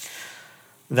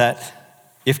that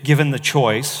if given the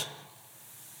choice,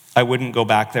 I wouldn't go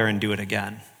back there and do it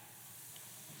again.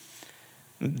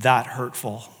 That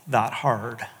hurtful, that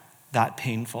hard, that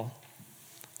painful.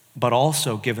 But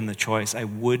also given the choice, I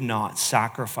would not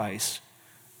sacrifice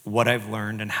what I've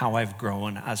learned and how I've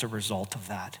grown as a result of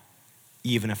that,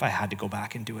 even if I had to go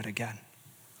back and do it again.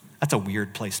 That's a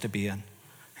weird place to be in.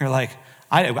 You're like,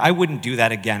 I wouldn't do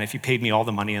that again if you paid me all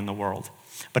the money in the world.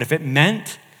 But if it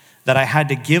meant that I had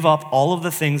to give up all of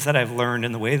the things that I've learned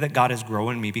in the way that God has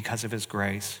grown me because of his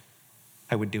grace,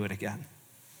 I would do it again.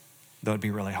 Though it'd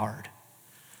be really hard.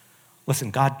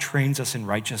 Listen, God trains us in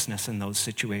righteousness in those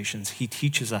situations. He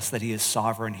teaches us that he is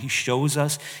sovereign. He shows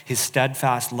us his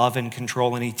steadfast love and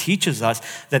control, and he teaches us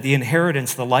that the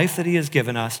inheritance, the life that he has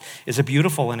given us, is a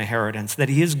beautiful inheritance, that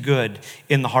he is good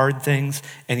in the hard things,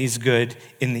 and he's good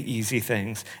in the easy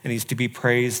things, and he's to be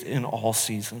praised in all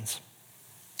seasons.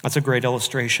 That's a great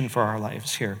illustration for our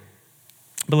lives here.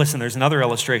 But listen, there's another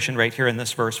illustration right here in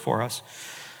this verse for us.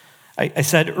 I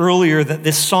said earlier that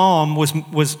this psalm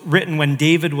was written when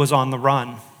David was on the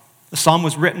run. The psalm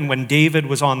was written when David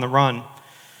was on the run.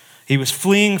 He was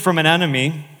fleeing from an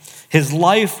enemy. His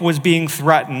life was being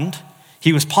threatened.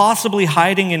 He was possibly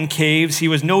hiding in caves. He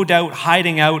was no doubt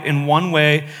hiding out in one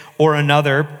way or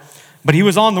another, but he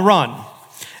was on the run.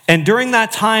 And during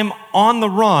that time on the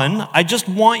run, I just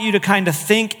want you to kind of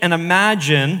think and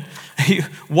imagine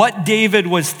what David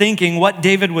was thinking, what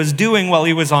David was doing while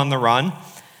he was on the run,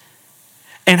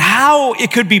 and how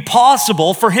it could be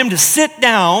possible for him to sit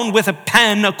down with a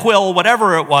pen, a quill,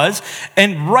 whatever it was,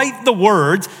 and write the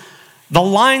words, "The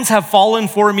lines have fallen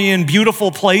for me in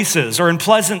beautiful places," or "in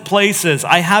pleasant places.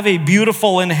 I have a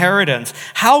beautiful inheritance."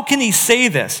 How can he say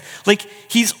this? Like,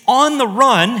 he's on the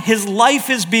run. His life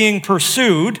is being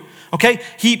pursued. Okay,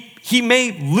 he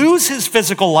may lose his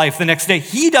physical life the next day.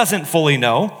 He doesn't fully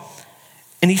know.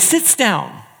 And he sits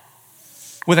down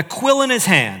with a quill in his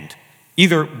hand,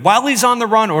 either while he's on the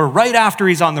run or right after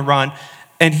he's on the run,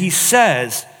 and he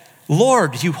says,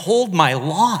 "Lord, you hold my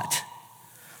lot.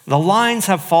 The lines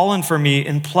have fallen for me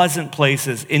in pleasant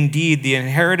places. Indeed, the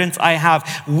inheritance I have,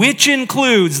 which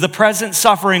includes the present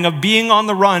suffering of being on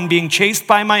the run, being chased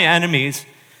by my enemies,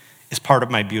 is part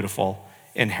of my beautiful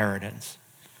inheritance."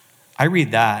 I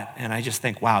read that and I just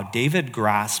think, wow, David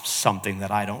grasps something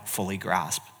that I don't fully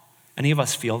grasp. Any of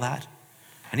us feel that?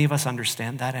 Any of us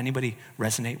understand that? Anybody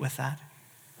resonate with that?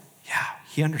 Yeah,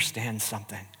 he understands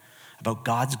something about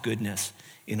God's goodness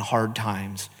in hard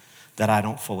times that I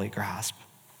don't fully grasp.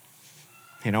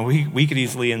 You know, we could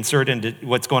easily insert into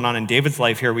what's going on in David's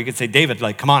life here. We could say, David,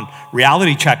 like, come on,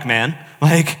 reality check, man.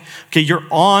 Like, okay, you're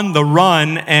on the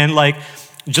run, and like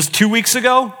just 2 weeks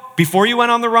ago, before you went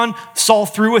on the run, Saul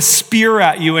threw a spear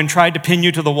at you and tried to pin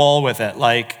you to the wall with it.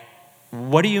 Like,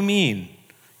 what do you mean?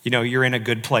 You know, you're in a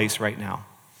good place right now.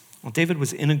 Well, David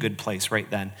was in a good place right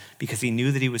then because he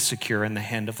knew that he was secure in the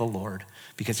hand of the Lord,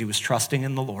 because he was trusting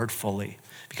in the Lord fully,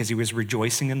 because he was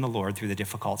rejoicing in the Lord through the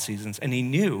difficult seasons. And he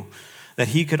knew that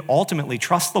he could ultimately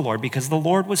trust the Lord because the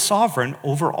Lord was sovereign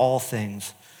over all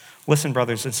things. Listen,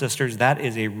 brothers and sisters, that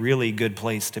is a really good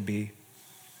place to be.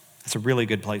 It's a really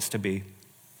good place to be.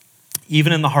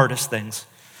 Even in the hardest things,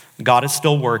 God is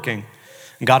still working.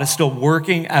 God is still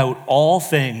working out all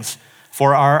things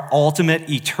for our ultimate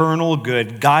eternal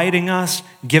good, guiding us,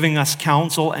 giving us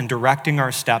counsel, and directing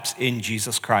our steps in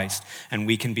Jesus Christ. And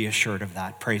we can be assured of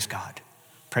that. Praise God.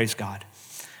 Praise God.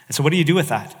 And so what do you do with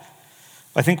that?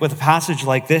 I think with a passage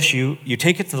like this, you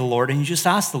take it to the Lord and you just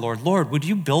ask the Lord, Lord, would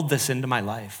you build this into my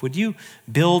life? Would you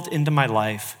build into my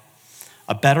life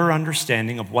a better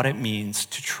understanding of what it means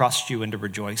to trust you and to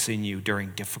rejoice in you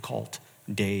during difficult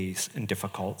days and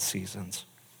difficult seasons?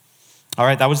 All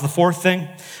right, that was the fourth thing.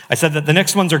 I said that the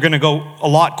next ones are going to go a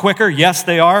lot quicker. Yes,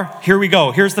 they are. Here we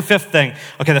go. Here's the fifth thing.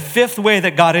 Okay, the fifth way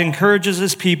that God encourages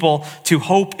his people to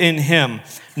hope in him.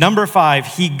 Number 5,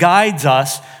 he guides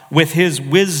us with his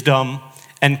wisdom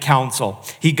and counsel.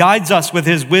 He guides us with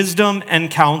his wisdom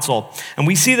and counsel. And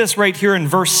we see this right here in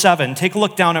verse 7. Take a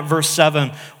look down at verse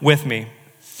 7 with me.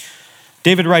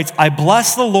 David writes, "I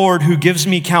bless the Lord who gives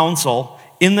me counsel.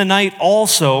 In the night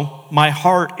also my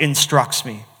heart instructs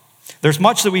me." There's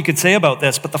much that we could say about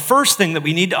this, but the first thing that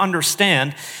we need to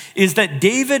understand is that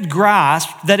David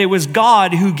grasped that it was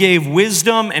God who gave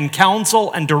wisdom and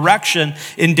counsel and direction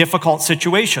in difficult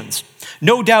situations.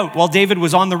 No doubt, while David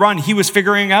was on the run, he was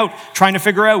trying to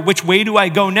figure out which way do I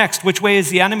go next? Which way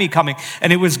is the enemy coming?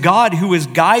 And it was God who was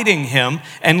guiding him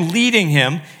and leading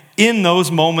him in those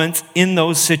moments, in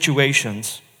those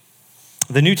situations.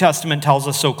 The New Testament tells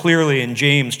us so clearly in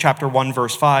James chapter 1,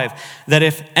 verse 5, that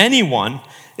if anyone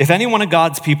of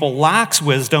God's people lacks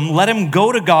wisdom, let him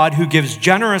go to God who gives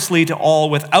generously to all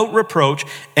without reproach,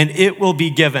 and it will be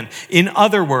given. In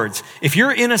other words, if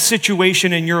you're in a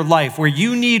situation in your life where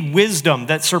you need wisdom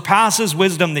that surpasses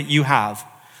wisdom that you have,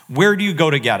 where do you go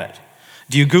to get it?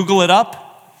 Do you Google it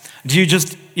up? Do you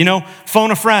just,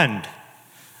 phone a friend?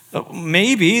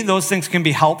 Maybe those things can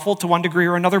be helpful to one degree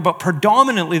or another, but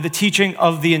predominantly the teaching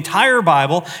of the entire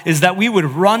Bible is that we would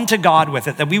run to God with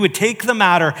it, that we would take the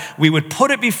matter, we would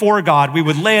put it before God, we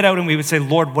would lay it out, and we would say,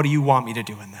 Lord, what do you want me to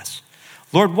do in this?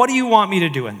 Lord, what do you want me to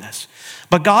do in this?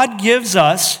 But God gives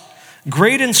us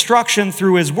Great instruction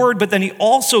through his word, but then he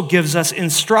also gives us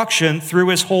instruction through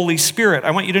his Holy Spirit.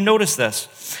 I want you to notice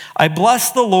this. I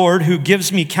bless the Lord who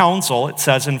gives me counsel, it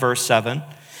says in verse 7.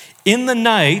 In the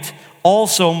night,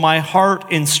 also my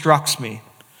heart instructs me.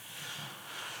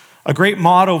 A great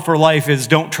motto for life is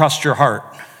don't trust your heart,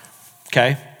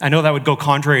 okay? I know that would go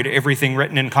contrary to everything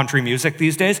written in country music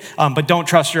these days, but don't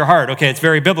trust your heart. Okay, it's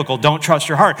very biblical. Don't trust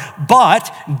your heart.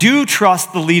 But do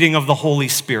trust the leading of the Holy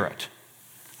Spirit.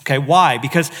 Okay, why?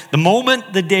 Because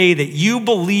the day that you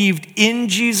believed in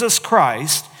Jesus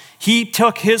Christ, he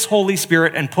took his Holy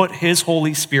Spirit and put his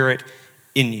Holy Spirit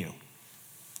in you.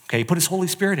 Okay, he put his Holy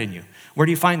Spirit in you. Where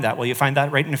do you find that? Well, you find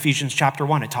that right in Ephesians chapter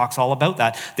 1. It talks all about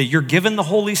that you're given the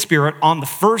Holy Spirit on the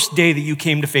first day that you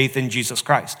came to faith in Jesus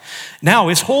Christ. Now,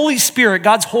 his Holy Spirit,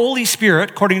 God's Holy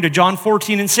Spirit, according to John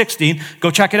 14 and 16, go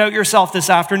check it out yourself this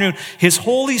afternoon. His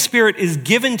Holy Spirit is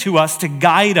given to us to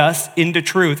guide us into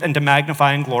truth and to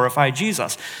magnify and glorify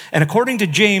Jesus. And according to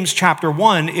James chapter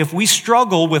 1, if we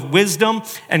struggle with wisdom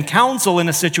and counsel in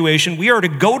a situation, we are to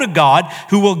go to God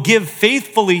who will give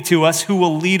faithfully to us, who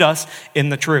will lead us in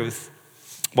the truth.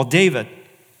 Well, David,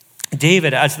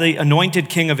 as the anointed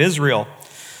king of Israel,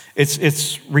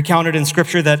 it's recounted in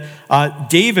Scripture that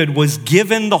David was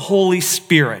given the Holy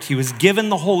Spirit. He was given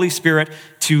the Holy Spirit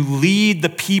to lead the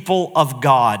people of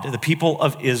God, the people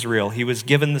of Israel. He was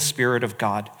given the Spirit of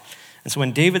God. And so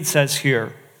when David says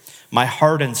here, my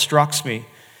heart instructs me,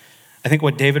 I think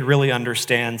what David really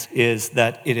understands is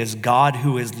that it is God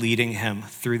who is leading him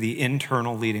through the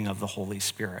internal leading of the Holy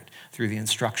Spirit, through the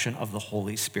instruction of the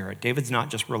Holy Spirit. David's not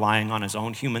just relying on his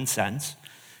own human sense.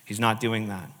 He's not doing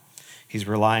that. He's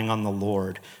relying on the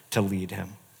Lord to lead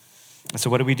him. And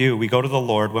so what do? We go to the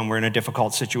Lord when we're in a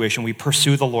difficult situation. We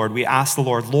pursue the Lord. We ask the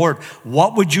Lord, Lord,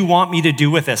 what would you want me to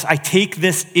do with this? I take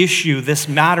this issue, this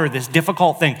matter, this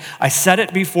difficult thing. I set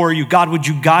it before you. God, would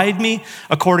you guide me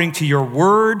according to your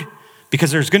word? Because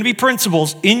there's going to be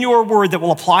principles in your word that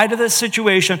will apply to this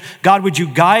situation. God, would you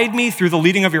guide me through the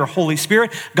leading of your Holy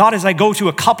Spirit? God, as I go to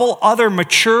a couple other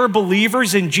mature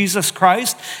believers in Jesus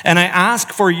Christ and I ask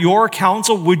for your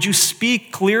counsel, would you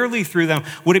speak clearly through them?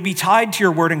 Would it be tied to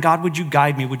your word? And God, would you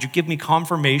guide me? Would you give me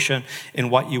confirmation in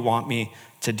what you want me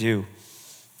to do?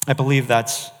 I believe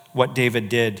that's what David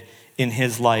did in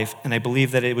his life. And I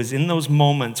believe that it was in those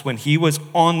moments when he was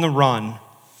on the run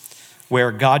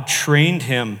where God trained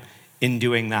him in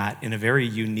doing that in a very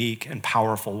unique and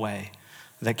powerful way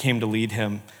that came to lead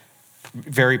him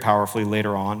very powerfully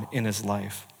later on in his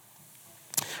life.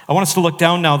 I want us to look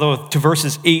down now, though, to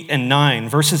verses 8 and 9.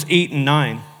 Verses 8 and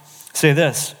 9 say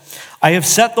this, I have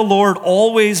set the Lord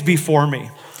always before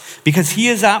me. Because he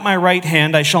is at my right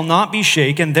hand, I shall not be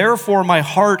shaken. Therefore, my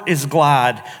heart is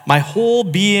glad. My whole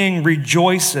being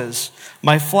rejoices.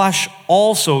 My flesh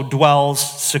also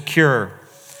dwells secure.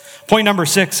 Point number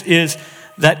 6 is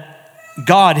that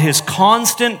God, his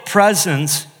constant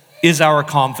presence is our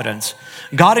confidence.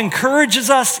 God encourages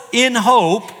us in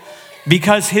hope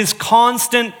because his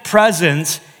constant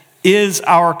presence is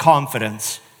our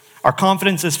confidence. Our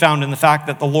confidence is found in the fact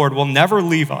that the Lord will never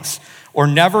leave us or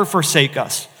never forsake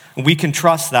us. We can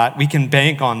trust that. We can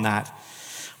bank on that.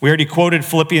 We already quoted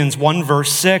Philippians 1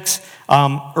 verse 6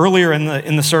 earlier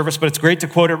in the service, but it's great to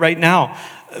quote it right now.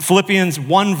 Philippians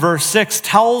 1 verse 6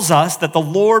 tells us that the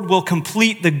Lord will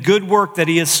complete the good work that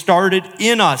he has started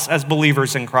in us as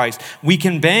believers in Christ. We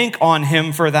can bank on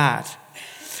him for that.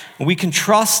 We can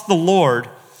trust the Lord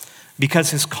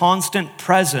because his constant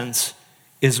presence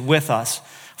is with us.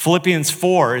 Philippians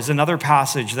 4 is another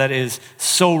passage that is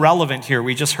so relevant here.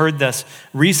 We just heard this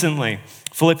recently.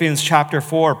 Philippians chapter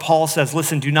 4, Paul says,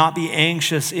 listen, do not be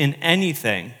anxious in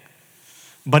anything,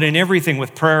 but in everything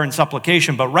with prayer and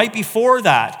supplication. But right before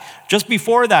that, just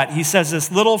before that, he says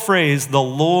this little phrase, the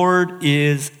Lord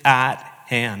is at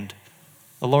hand.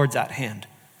 The Lord's at hand.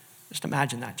 Just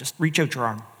imagine that. Just reach out your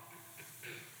arm.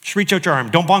 Just reach out your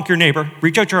arm. Don't bonk your neighbor.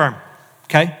 Reach out your arm,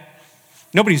 okay?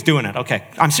 Nobody's doing it, okay.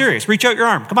 I'm serious. Reach out your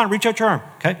arm. Come on, reach out your arm,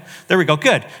 okay? There we go,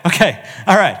 good. Okay,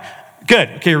 all right, good.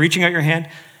 Okay, you're reaching out your hand.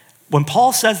 When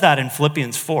Paul says that in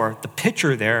Philippians 4, the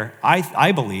picture there,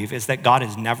 I believe, is that God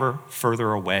is never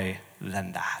further away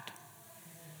than that.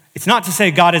 It's not to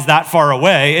say God is that far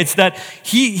away. It's that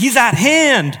he's at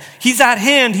hand. He's at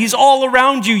hand. He's all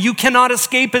around you. You cannot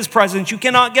escape his presence. You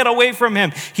cannot get away from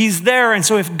him. He's there. And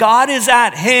so if God is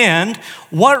at hand,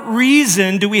 what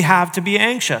reason do we have to be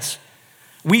anxious?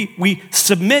 We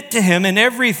submit to him in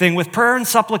everything with prayer and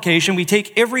supplication. We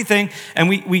take everything and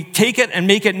we take it and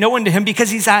make it known to him because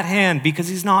he's at hand, because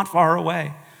he's not far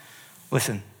away.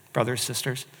 Listen, brothers,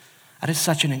 sisters, that is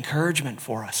such an encouragement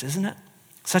for us, isn't it?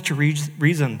 Such a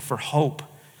reason for hope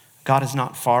God is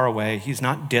not far away. He's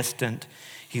not distant.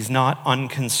 He's not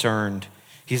unconcerned.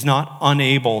 He's not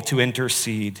unable to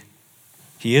intercede.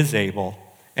 He is able,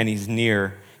 and he's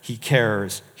near. He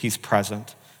cares. He's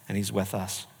present, and he's with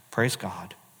us. Praise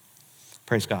God.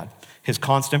 Praise God. His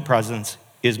constant presence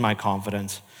is my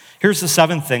confidence. Here's the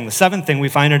seventh thing. The seventh thing, we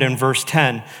find it in verse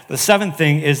 10. The seventh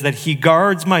thing is that he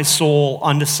guards my soul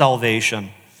unto salvation.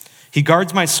 He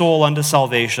guards my soul unto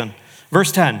salvation.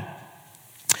 Verse 10,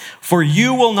 for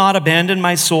you will not abandon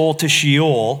my soul to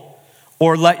Sheol,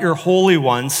 or let your Holy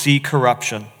One see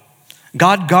corruption.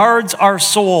 God guards our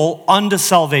soul unto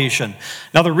salvation.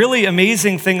 Now, the really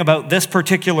amazing thing about this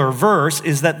particular verse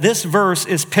is that this verse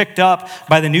is picked up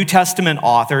by the New Testament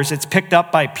authors. It's picked up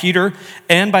by Peter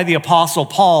and by the Apostle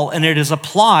Paul, and it is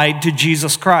applied to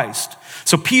Jesus Christ.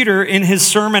 So Peter, in his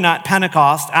sermon at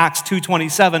Pentecost, Acts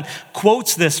 2:27,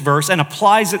 quotes this verse and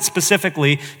applies it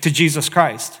specifically to Jesus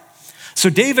Christ. So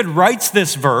David writes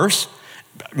this verse,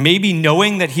 maybe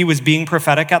knowing that he was being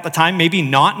prophetic at the time, maybe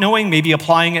not knowing, maybe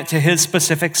applying it to his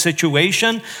specific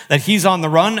situation, that he's on the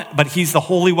run, but he's the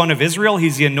Holy One of Israel.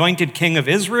 He's the anointed King of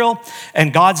Israel,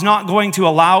 and God's not going to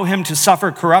allow him to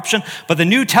suffer corruption. But the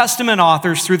New Testament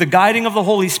authors, through the guiding of the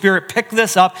Holy Spirit, pick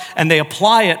this up and they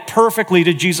apply it perfectly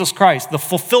to Jesus Christ. The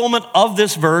fulfillment of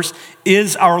this verse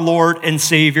is our Lord and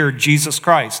Savior, Jesus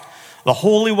Christ, the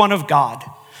Holy One of God,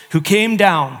 who came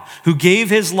down, who gave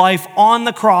his life on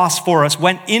the cross for us,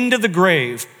 went into the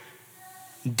grave,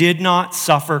 did not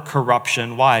suffer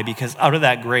corruption. Why? Because out of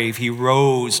that grave, he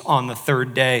rose on the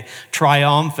third day,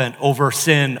 triumphant over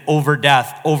sin, over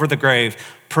death, over the grave.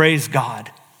 Praise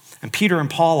God. And Peter and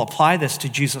Paul apply this to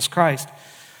Jesus Christ.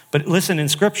 But listen, in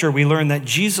Scripture, we learn that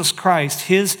Jesus Christ,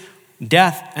 his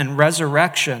death and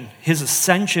resurrection, his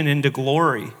ascension into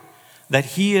glory, that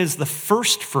he is the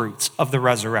first fruits of the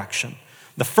resurrection,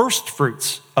 the first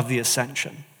fruits of the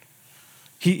ascension.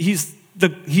 He's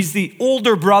the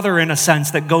older brother, in a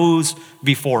sense, that goes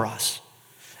before us.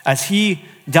 As he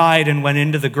died and went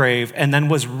into the grave and then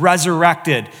was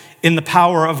resurrected in the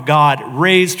power of God,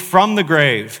 raised from the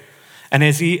grave, and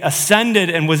as he ascended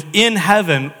and was in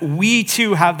heaven, we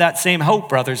too have that same hope,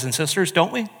 brothers and sisters,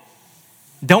 don't we?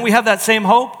 Don't we have that same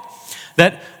hope?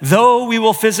 That though we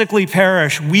will physically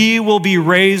perish, we will be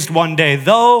raised one day.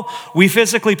 Though we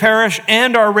physically perish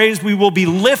and are raised, we will be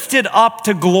lifted up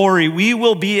to glory. We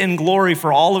will be in glory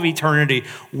for all of eternity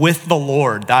with the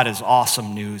Lord. That is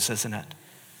awesome news, isn't it?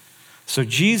 So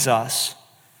Jesus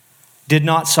did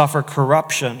not suffer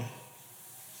corruption.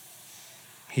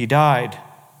 He died,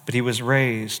 but he was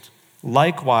raised.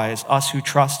 Likewise, us who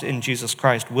trust in Jesus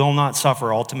Christ will not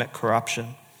suffer ultimate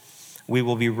corruption. We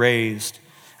will be raised,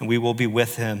 and we will be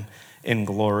with him in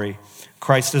glory.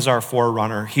 Christ is our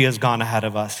forerunner. He has gone ahead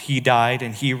of us. He died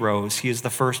and he rose. He is the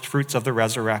first fruits of the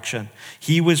resurrection.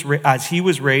 As he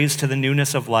was raised to the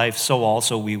newness of life, so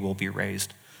also we will be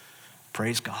raised.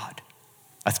 Praise God.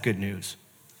 That's good news.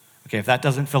 Okay, if that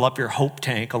doesn't fill up your hope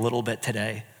tank a little bit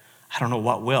today, I don't know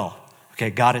what will. Okay,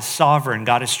 God is sovereign.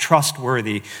 God is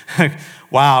trustworthy.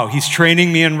 Wow, he's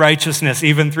training me in righteousness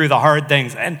even through the hard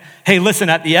things. And hey, listen,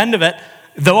 at the end of it,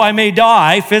 though I may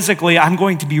die physically, I'm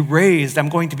going to be raised. I'm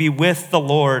going to be with the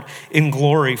Lord in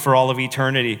glory for all of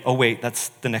eternity. Oh, wait, that's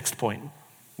the next point.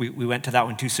 We went to that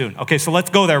one too soon. Okay, so let's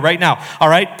go there right now. All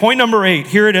right, point number 8.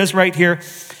 Here it is right here.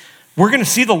 We're going to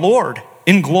see the Lord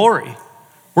in glory.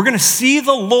 We're going to see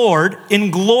the Lord in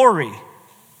glory.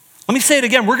 Let me say it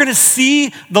again. We're going to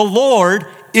see the Lord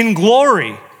in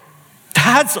glory.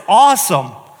 That's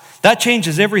awesome. That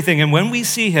changes everything. And when we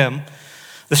see him,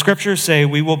 the scriptures say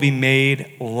we will be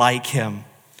made like him.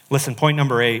 Listen, point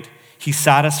number 8. He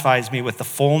satisfies me with the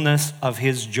fullness of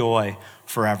his joy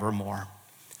forevermore.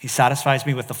 He satisfies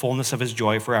me with the fullness of his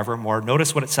joy forevermore.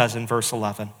 Notice what it says in verse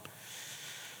 11.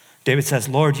 David says,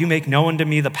 Lord, you make known to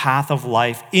me the path of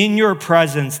life. In your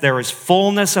presence there is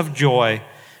fullness of joy.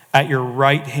 At your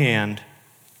right hand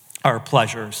are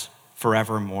pleasures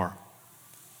forevermore.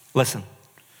 Listen,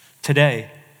 today,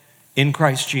 in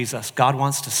Christ Jesus, God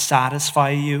wants to satisfy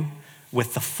you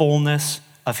with the fullness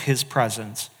of his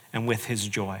presence and with his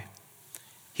joy.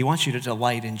 He wants you to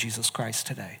delight in Jesus Christ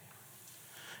today.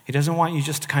 He doesn't want you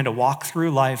just to kind of walk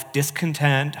through life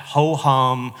discontent,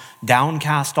 ho-hum,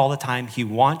 downcast all the time. He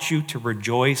wants you to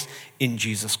rejoice in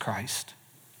Jesus Christ.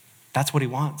 That's what he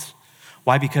wants.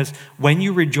 Why? Because when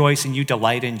you rejoice and you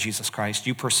delight in Jesus Christ,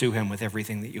 you pursue him with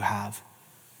everything that you have.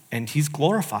 And he's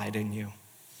glorified in you.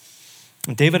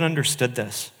 And David understood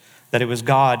this, that it was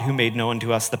God who made known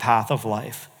to us the path of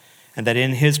life, and that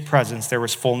in his presence there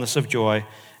was fullness of joy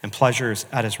and pleasures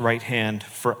at his right hand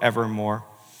forevermore.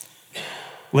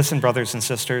 Listen, brothers and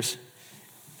sisters,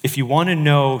 if you want to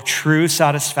know true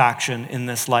satisfaction in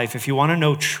this life, if you want to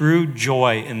know true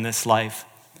joy in this life,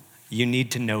 you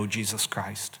need to know Jesus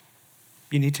Christ.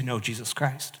 You need to know Jesus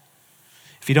Christ.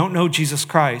 If you don't know Jesus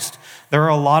Christ, there are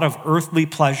a lot of earthly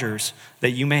pleasures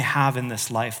that you may have in this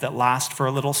life that last for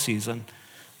a little season,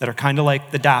 that are kind of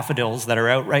like the daffodils that are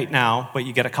out right now, but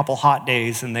you get a couple hot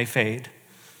days and they fade.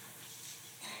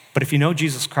 But if you know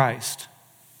Jesus Christ,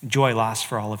 joy lasts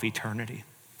for all of eternity.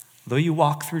 Though you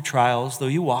walk through trials, though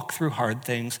you walk through hard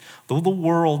things, though the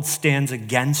world stands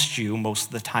against you most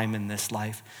of the time in this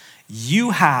life, you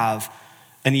have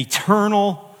an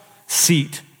eternal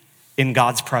seat in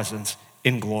God's presence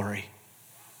in glory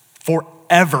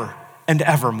forever and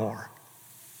evermore.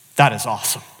 That is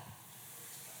awesome.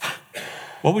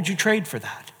 What would you trade for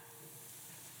that?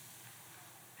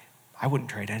 I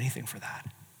wouldn't trade anything for that.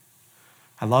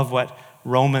 I love what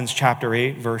Romans chapter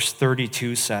 8, verse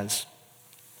 32 says.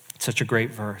 It's such a great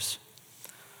verse.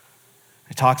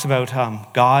 It talks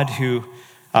about God who,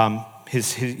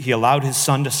 he allowed his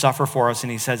son to suffer for us,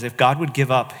 and he says, if God would give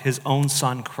up his own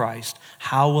son Christ,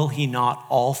 how will he not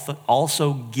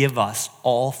also give us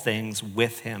all things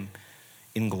with him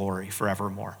in glory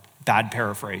forevermore? Bad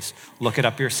paraphrase. Look it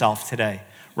up yourself today.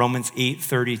 Romans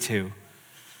 8:32.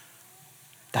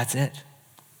 That's it.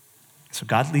 So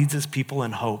God leads his people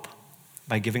in hope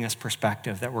by giving us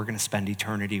perspective that we're going to spend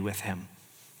eternity with him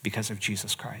because of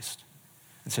Jesus Christ.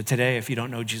 And so today, if you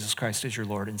don't know Jesus Christ as your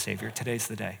Lord and Savior, today's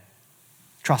the day.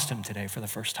 Trust him today for the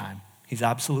first time. He's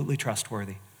absolutely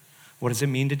trustworthy. What does it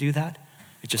mean to do that?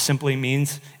 It just simply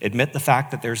means admit the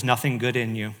fact that there's nothing good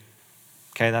in you.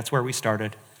 Okay, that's where we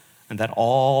started. And that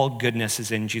all goodness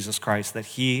is in Jesus Christ, that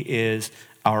he is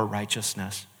our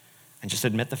righteousness. And just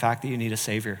admit the fact that you need a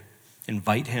Savior.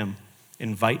 Invite him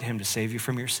to save you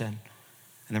from your sin.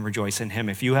 And then rejoice in him.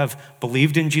 If you have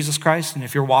believed in Jesus Christ, and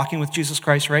if you're walking with Jesus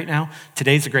Christ right now,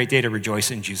 today's a great day to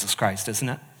rejoice in Jesus Christ, isn't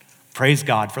it? Praise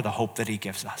God for the hope that he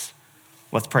gives us.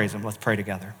 Let's praise him. Let's pray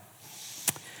together.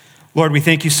 Lord, we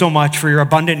thank you so much for your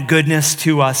abundant goodness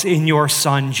to us in your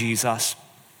Son, Jesus.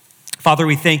 Father,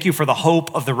 we thank you for the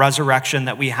hope of the resurrection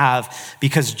that we have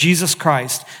because Jesus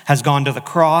Christ has gone to the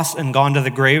cross and gone to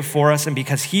the grave for us, and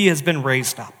because he has been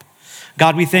raised up.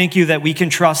 God, we thank you that we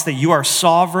can trust that you are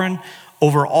sovereign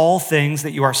over all things,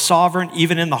 that you are sovereign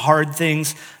even in the hard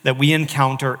things that we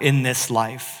encounter in this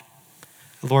life.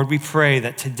 Lord, we pray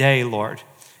that today, Lord,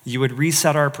 you would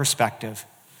reset our perspective.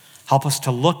 Help us to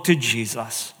look to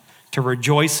Jesus, to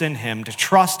rejoice in him, to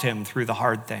trust him through the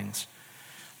hard things,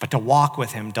 but to walk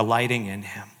with him, delighting in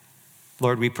him.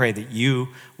 Lord, we pray that you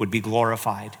would be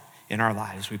glorified in our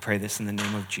lives. We pray this in the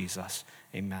name of Jesus.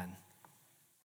 Amen.